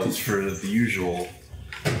yourselves for the usual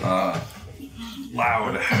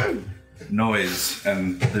loud noise,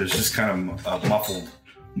 and there's just kind of a muffled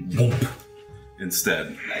whoomp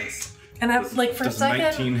instead. Nice. And I'm like, for a Does second,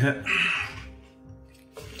 19 hit?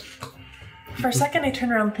 I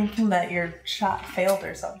turn around thinking that your shot failed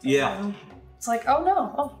or something. Yeah. And it's like, oh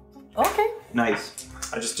no. Oh, okay. Nice.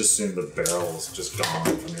 I just assumed the barrel's just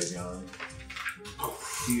gone from your gun.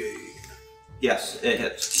 Yes, it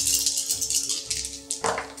hits.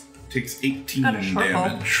 Takes 18 Got a short bow.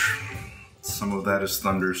 damage. Some of that is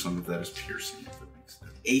thunder, some of that is piercing. If that makes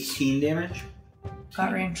sense. 18 damage?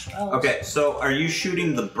 Got range 12. Okay, so are you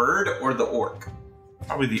shooting the bird or the orc?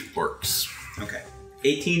 Probably the orcs. Okay.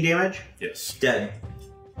 18 damage? Yes. Dead.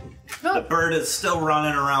 No. The bird is still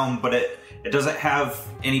running around, but it doesn't have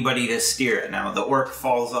anybody to steer it now. The orc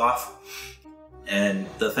falls off, and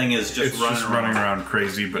the thing is just running around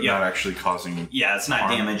crazy, but Yeah. not actually causing. Yeah, it's not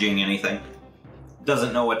harm. damaging anything.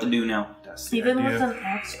 Doesn't know what to do now. That's the Even idea. with an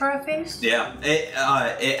axe for a face? Yeah,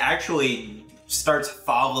 it actually starts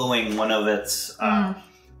following one of its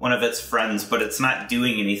friends, but it's not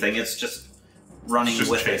doing anything. It's just running It's just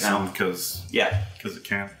with it chasing now. because Yeah, it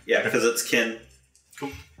can. yeah, because it's kin.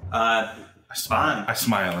 Cool. Spawn. I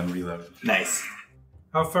smile and reload. Nice.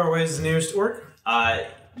 How far away is the nearest orc?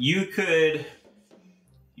 You could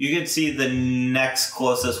You can see the next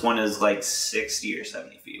closest one is like 60 or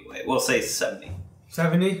 70 feet away. We'll say 70.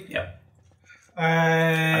 70? Yep.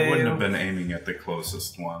 I wouldn't have been aiming at the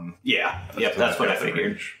closest one. Yeah. Yep, that's what I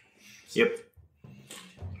figured. Yep.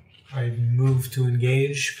 I move to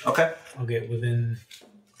engage. Okay. I'll get within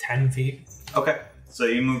 10 feet. Okay. So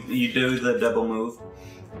you move. You do the double move.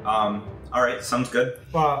 All right. Sounds good.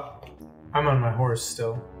 Well, I'm on my horse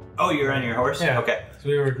still. Oh, you're on your horse? Yeah. Okay. So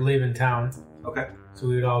we were leaving town. Okay. So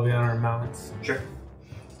we would all be on our mounts. Sure.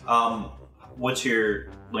 What's your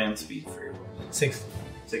land speed for your horse? 60.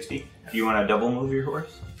 60? Do you want to double move your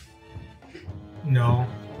horse? No.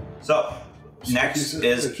 So, next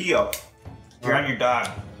is Keo. You're on your dog.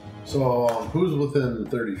 So, who's within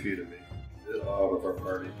 30 feet of me out of our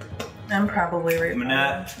party? I'm probably right.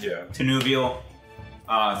 Manette, Yeah. Tanuvial,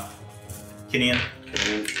 Kinian.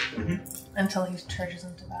 Until he charges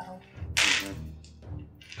into battle.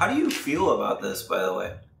 How do you feel about this, by the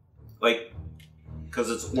way? Like, because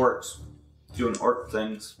it's orcs doing orc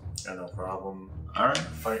things. Got no problem All right.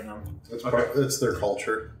 fighting them. It's their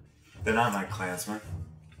culture. They're not my clansmen.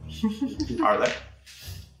 Are they?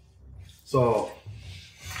 So,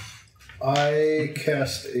 I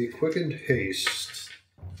cast a quickened haste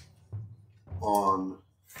on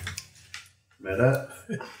Manette.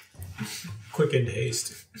 Quickened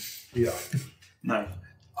haste. Yeah. No.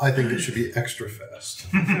 I think it should be extra fast.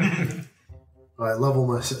 I level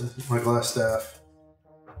my glass staff.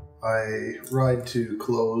 I ride to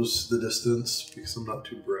close the distance because I'm not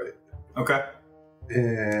too bright. Okay.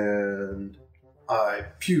 And I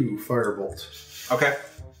pew firebolt. Okay.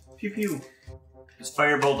 Pew pew. Is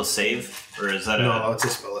Firebolt a save? Or is that No, it's a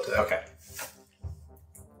spell attack. Okay.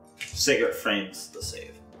 Sacred Frame's the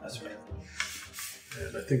save. That's right.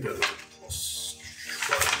 And I think that is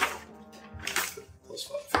plus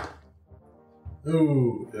 5.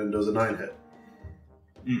 Ooh, and does a 9 hit?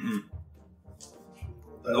 Mm-mm.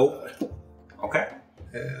 That Nope. die. Okay.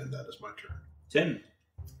 And that is my turn. 10.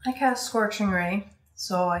 I cast Scorching Ray,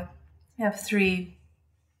 so I have 3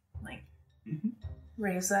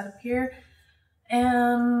 rays that appear.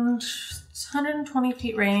 And it's 120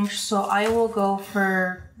 feet range, so I will go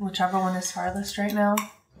for whichever one is farthest right now.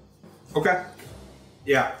 Okay.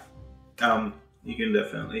 Yeah. You can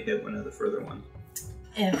definitely hit one of the further ones.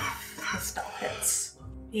 If the spell hits.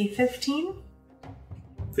 A 15?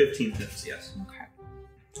 15 hits, yes. Okay.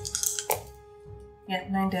 Yeah,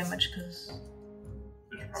 9 damage, because...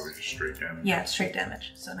 It's probably just straight damage. Yeah, it's straight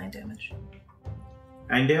damage, so 9 damage.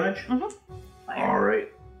 9 damage? Mm-hmm.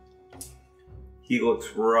 Alright. He looks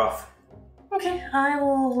rough. Okay, I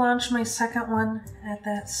will launch my second one at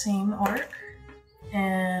that same orc.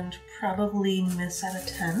 And probably miss at a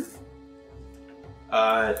 10.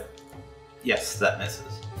 Yes, that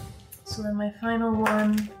misses. So then my final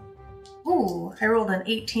one... Ooh, I rolled an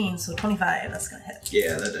 18, so 25. That's gonna hit.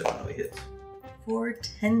 Yeah, that definitely hits. For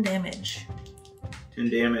 10 damage. 10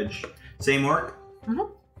 damage. Same orc?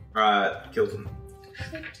 Mm-hmm. Kills him.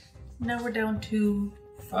 Now we're down to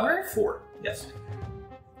 4? 4, yes.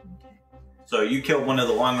 So you killed one of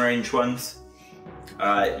the long-range ones.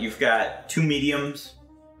 You've got 2 mediums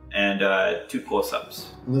and 2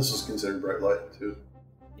 close-ups. And this is considered bright light, too.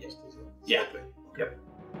 Yes. Just as a Yeah. thing. Yep.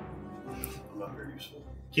 I'm not very useful.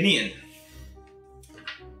 Kinian.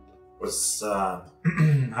 Was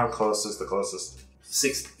how close is the closest?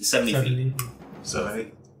 70 feet.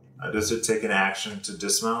 70. Does it take an action to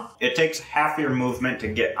dismount? It takes half your movement to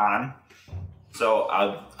get on. So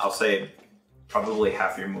I'll say probably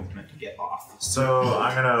half your movement to get off. So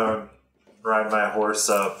I'm gonna ride my horse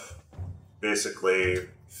up, basically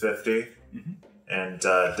 50, and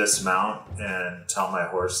dismount and tell my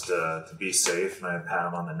horse to be safe, and I pat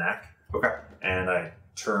him on the neck. Okay. And I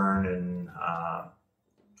turn and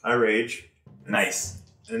I rage. Nice.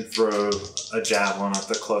 And throw a javelin at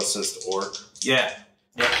the closest orc. Yeah.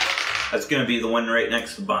 Yep. That's gonna be the one right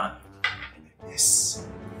next to Bond. Yes.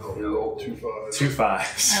 Oh, no. 2 5s. 2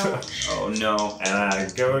 5s. Ouch. Oh no. And I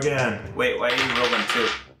go again. Wait, why are you rolling 2?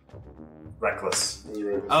 Reckless.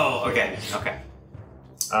 Oh, okay. Okay.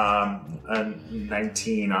 A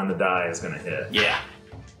 19 on the die is gonna hit. Yeah.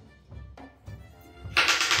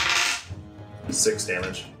 6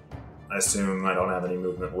 damage. I assume I don't have any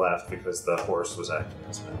movement left because the horse was acting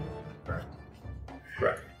as a movement, correct?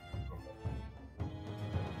 Correct.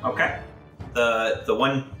 Okay. The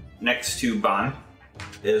one next to Bon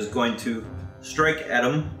is going to strike at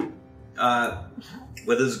him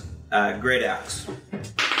with his great axe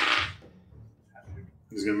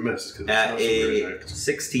He's going to miss. at a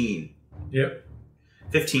 16. Yep.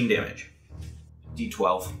 15 damage.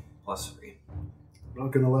 D12 plus 3.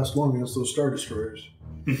 Not going to last long against those Star Destroyers.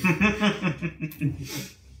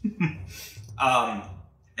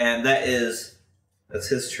 And that's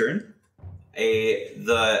his turn.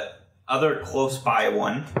 The other close by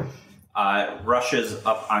one rushes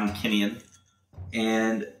up on Kinian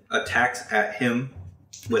and attacks at him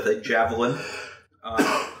with a javelin,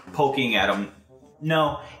 poking at him.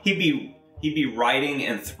 No, he'd be riding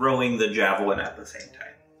and throwing the javelin at the same time.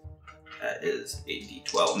 That is a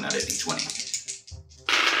d12, not a d20.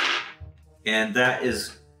 And that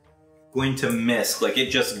is going to miss. Like, it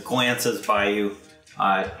just glances by you,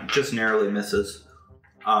 just narrowly misses.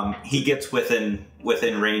 He gets within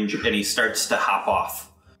range and he starts to hop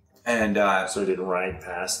off. And So he didn't ride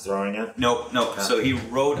past throwing it? Nope. Okay. So he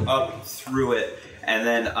rode up through it and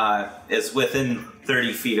then is within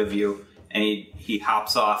 30 feet of you, and he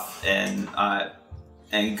hops off and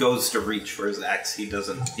goes to reach for his axe. He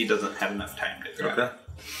doesn't have enough time to grab it.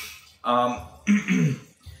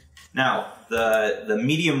 Now the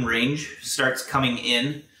medium range starts coming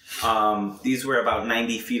in. These were about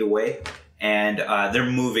 90 feet away, and they're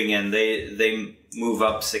moving in. They move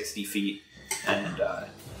up 60 feet, and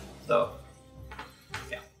so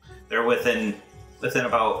yeah, they're within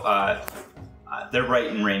about. They're right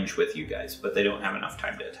in range with you guys, but they don't have enough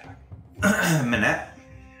time to attack. Minette,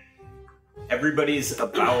 everybody's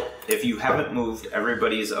about. If you haven't moved,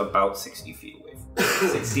 everybody's about 60 feet away.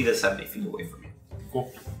 60 to 70 feet away from you.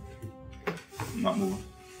 Cool. I'm not moving.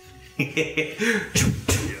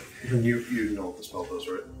 And you know what the spell does,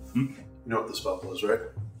 right? Hmm? You know what the spell does, right?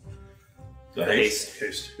 The Haste.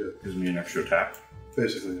 Haste, good. gives me an extra attack.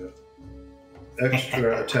 Basically, yeah.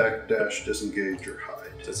 Extra attack, dash, disengage, or hide.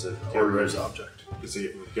 Does it get Or rid use object. Does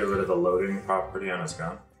he get rid of the loading property on his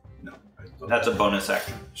gun? No, That's a bonus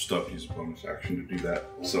action. Still have to use a bonus action to do that.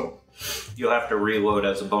 So, You'll have to reload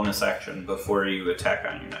as a bonus action before you attack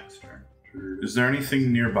on your next turn. is there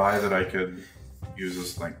anything nearby that I could use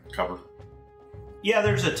as like cover? Yeah,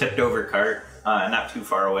 there's a tipped over cart, not too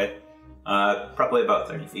far away. Probably about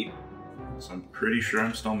 30 feet. So I'm pretty sure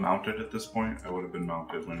I'm still mounted at this point. I would have been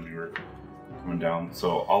mounted when we were coming down.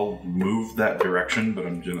 So I'll move that direction, but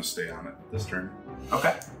I'm gonna stay on it this turn.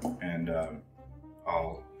 Okay. And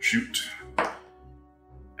I'll shoot.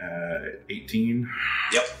 18.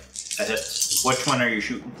 Yep, that hits. Which one are you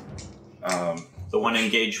shooting? The one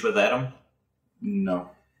engaged with Adam? No.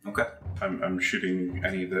 Okay. I'm shooting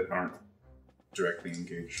any that aren't directly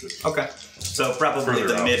engaged with. Okay. So probably Further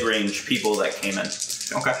the out. mid-range people that came in.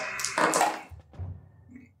 Okay.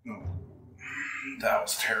 No. That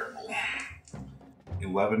was terrible.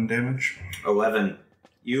 11 damage. 11.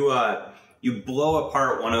 You blow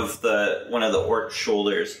apart one of the orc's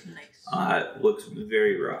shoulders. Nice. Looks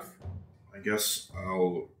very rough. I guess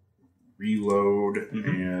I'll reload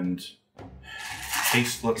and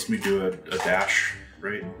haste lets me do a dash,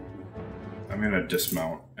 right? I'm gonna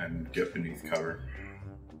dismount and get beneath cover.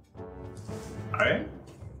 Alright.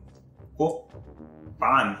 Cool.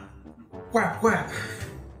 Fine. Whap, whap.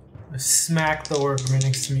 I smack the orc right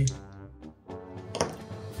next to me.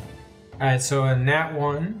 Alright, so a nat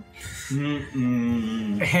 1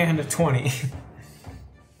 and a 20.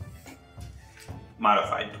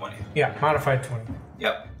 Modified 20. Yeah, modified 20.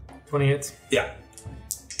 Yep. 20 hits. Yeah.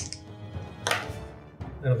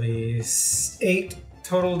 That'll be 8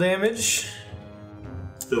 total damage.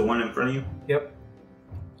 The one in front of you? Yep.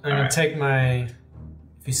 I'm gonna Alright. take my...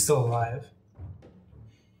 If he's still alive.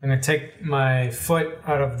 I'm gonna take my foot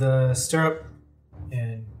out of the stirrup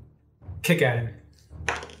and kick at him.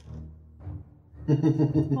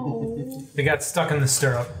 Oh. They got stuck in the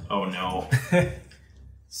stirrup. Oh no. The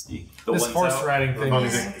This one's horse out. riding thing Funny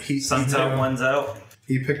is... thing, Sun's out, one's out.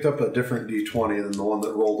 he picked up a different d20 than the one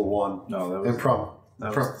that rolled a 1. No, that And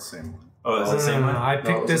was the same one. Oh, it's No, the same one? I No, it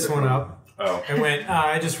picked was a this one different up Oh. and went,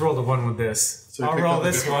 I just rolled a 1 with this. So you I'll picked roll up a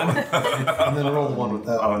this one. and then roll the one with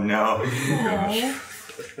that Oh one. no. Oh.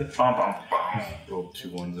 Bum, bum, bum. Rolled 2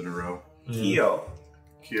 1s in a row. Kyo.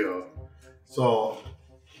 Kyo. So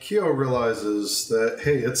Kyo realizes that,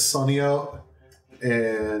 hey, it's sunny out,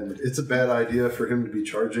 and it's a bad idea for him to be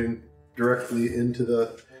charging directly into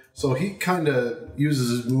the... So he kind of uses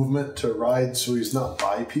his movement to ride so he's not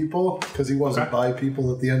by people, because he wasn't by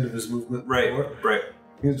people at the end of his movement Right, before. right.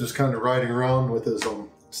 He was just kind of riding around with his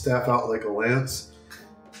staff out like a lance.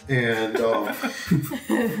 And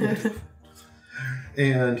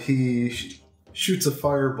and he shoots a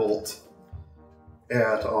firebolt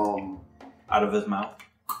at Out of his mouth.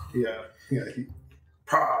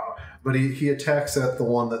 but he attacks at the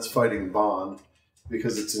one that's fighting Bond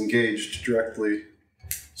because it's engaged directly,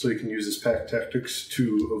 so he can use his pack tactics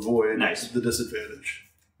to avoid Nice. the disadvantage.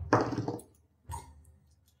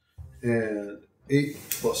 And 8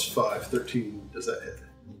 plus 5, 13. Does that hit?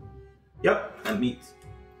 Yep, that meets.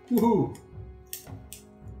 Woohoo!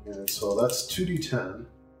 And so that's 2d10.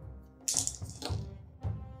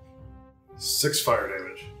 6 fire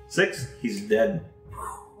damage. 6. He's dead.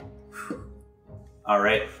 All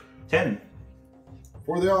right. 10.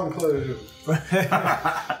 For the Enclave.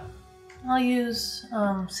 I'll use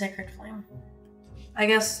Sacred Flame. I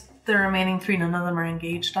guess the remaining 3, none of them are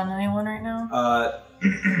engaged on anyone right now?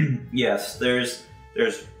 Yes, there's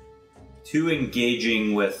 2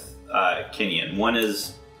 engaging with Kenyan. 1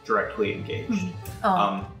 is directly engaged.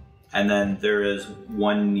 And then there is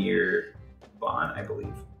 1 near Bon, I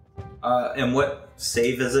believe. And what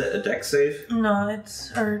save is it? A dex save? No,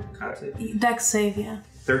 it's... or dex save, yeah.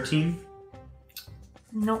 13?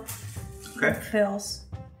 Nope. Okay. It fails.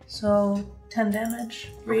 So, 10 damage.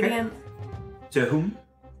 Radiant. To whom?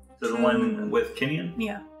 To the one with Kenyan?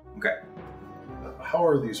 Yeah. Okay. How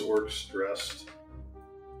are these orcs dressed?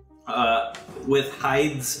 With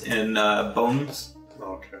hides and bones.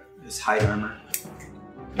 Okay. Is hide armor.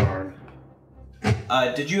 Darn.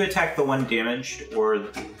 Did you attack the 1 damaged or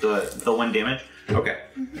the 1 damage? Okay.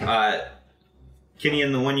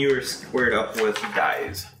 Kenyan, the one you were squared up with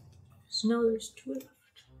dies. So now there's 2 left.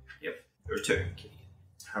 Yep. Or 2.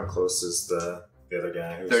 How close is the other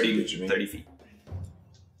guy who's 30 engaging me? 30 feet.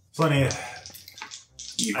 Plenty.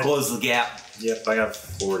 You close the gap. Yep, I got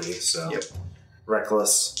 40, so. Yep.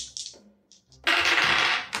 Reckless.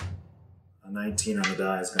 A 19 on the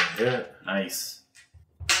die is going to hit. Nice.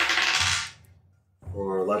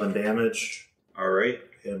 For 11 damage. Alright.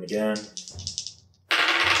 Hit him again.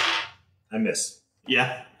 I miss.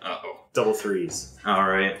 Yeah. Uh-oh. Double 3s.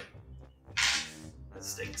 Alright. That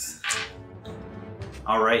stinks.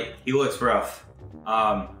 Alright. He looks rough.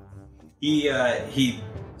 He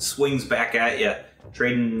swings back at you,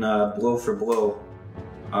 trading blow for blow.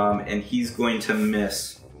 And he's going to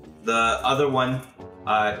miss. The other one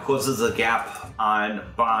closes a gap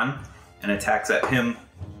on Bon and attacks at him,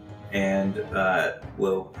 and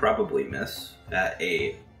will probably miss at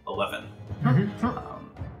a 11.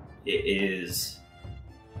 It is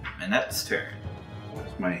Manette's turn.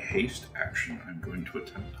 With my haste action, I'm going to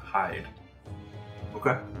attempt to hide.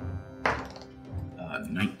 Okay.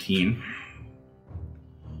 19.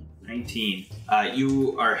 19.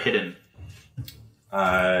 You are hidden.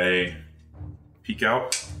 I peek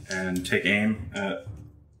out and take aim at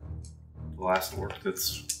the last orc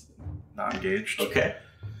that's not engaged. Okay.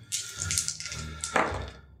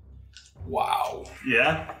 Wow.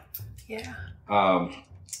 Yeah. Yeah. A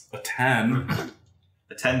 10.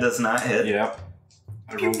 A 10 does not hit. Yep.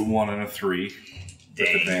 I rolled a 1 and a 3 with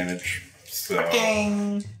Dang. advantage. So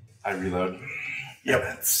Dang. I reload. Yep.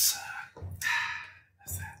 That's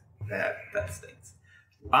That stinks.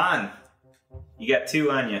 Bon, you got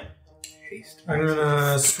 2 on you. haste. I'm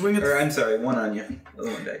gonna swing at. Or I'm sorry, 1 on you. The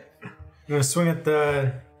other one died. I'm gonna swing at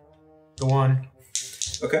the one.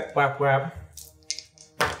 Okay. Whap whap.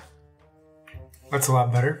 That's a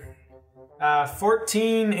lot better.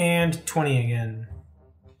 14 and 20 again.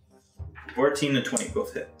 14 and 20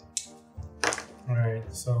 both hit.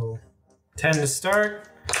 Alright, so 10 to start,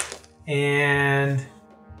 and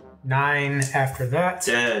 9 after that.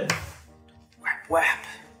 Dead. Whap whap.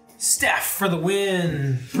 Staff for the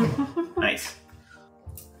win! Nice.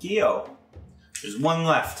 Gio. There's 1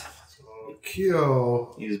 left.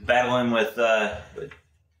 Kyo. He's battling with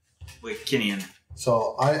Kenyan.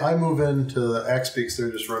 So I move into the axe peaks.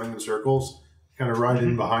 They're just running in circles, kind of right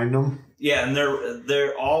in behind them. Yeah, and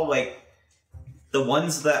they're all like the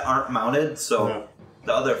ones that aren't mounted. So Yeah.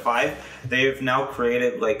 the other 5, they've now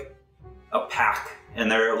created like a pack,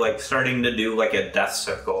 and they're like starting to do like a death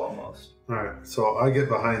circle almost. All right, so I get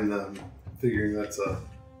behind them, figuring that's a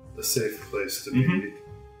safe place to be.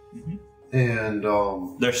 And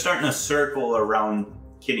They're starting a circle around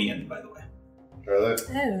Kenyan, by the way. are they?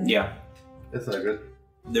 Oh. Yeah, That's not good.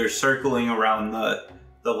 they're circling around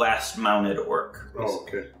the last mounted orc. Oh,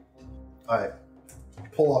 okay. I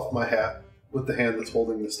pull off my hat with the hand that's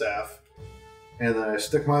holding the staff, and then I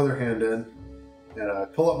stick my other hand in, and I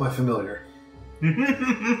pull up my familiar. Oh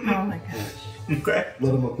my gosh. Okay.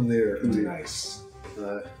 Let him up in the air. Nice. And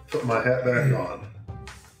I put my hat back on.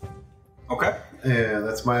 Okay. And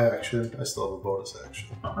that's my action. I still have a bonus action.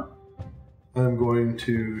 I'm going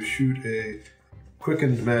to shoot a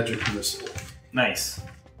quickened magic missile Nice.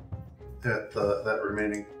 at that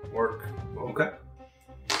remaining orc. Okay.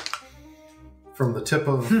 From the tip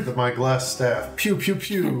of my glass staff. Pew, pew,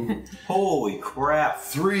 pew. Holy crap.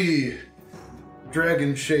 3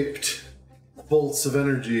 dragon-shaped bolts of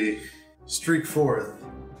energy streak forth.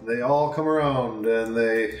 They all come around and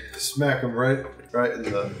they smack him right in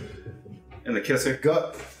the And the kisser.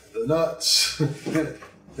 gut, the nuts,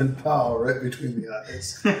 and and pow right between the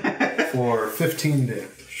eyes for 15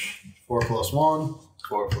 damage. 4 plus 1,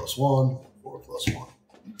 4 plus 1, 4 plus 1.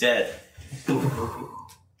 Dead.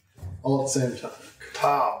 All at the same time.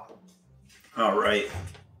 Pow. All right.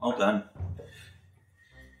 All done.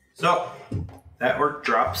 So, that orc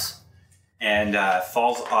drops and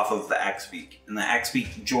falls off of the axe beak. And the axe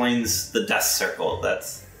beak joins the death circle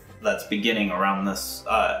that's beginning around this,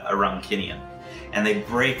 around Kinian. And they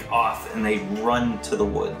break off and they run to the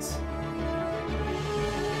woods.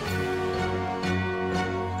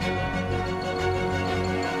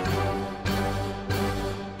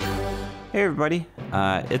 Hey everybody,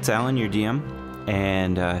 it's Alan, your DM,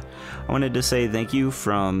 and I wanted to say thank you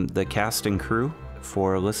from the cast and crew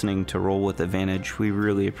for listening to Roll with Advantage. We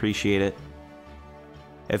really appreciate it.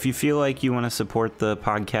 If you feel like you want to support the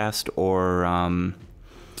podcast or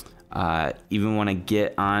even want to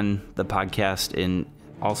get on the podcast in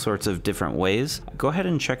all sorts of different ways, go ahead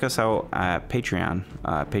and check us out at Patreon,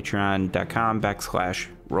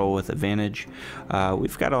 patreon.com/rollwithadvantage.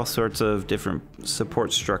 We've got all sorts of different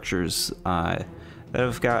support structures that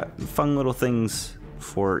have got fun little things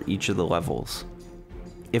for each of the levels.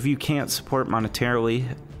 If you can't support monetarily,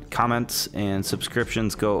 comments and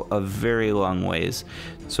subscriptions go a very long ways.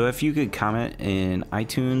 So if you could comment in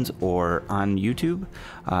iTunes or on YouTube,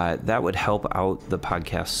 that would help out the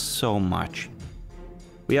podcast so much.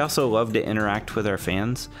 We also love to interact with our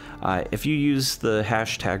fans. If you use the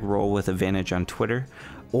hashtag #RollWithAdvantage on Twitter,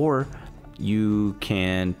 or you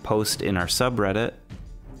can post in our subreddit,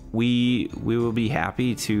 we will be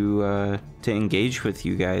happy to engage with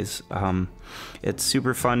you guys. It's a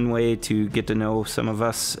super fun way to get to know some of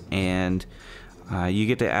us, and you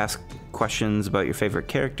get to ask questions about your favorite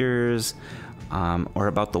characters, or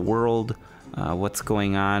about the world, what's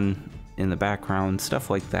going on in the background, stuff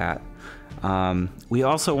like that. We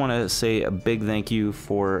also want to say a big thank you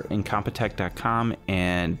for Incompetech.com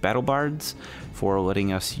and BattleBards for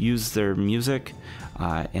letting us use their music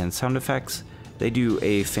and sound effects. They do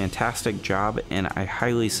a fantastic job, and I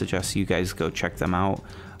highly suggest you guys go check them out.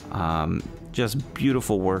 Just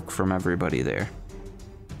beautiful work from everybody there.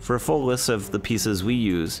 For a full list of the pieces we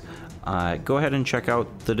use, go ahead and check out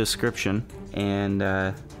the description, and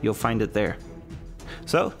you'll find it there.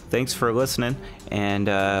 So, thanks for listening, and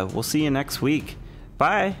we'll see you next week.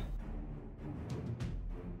 Bye!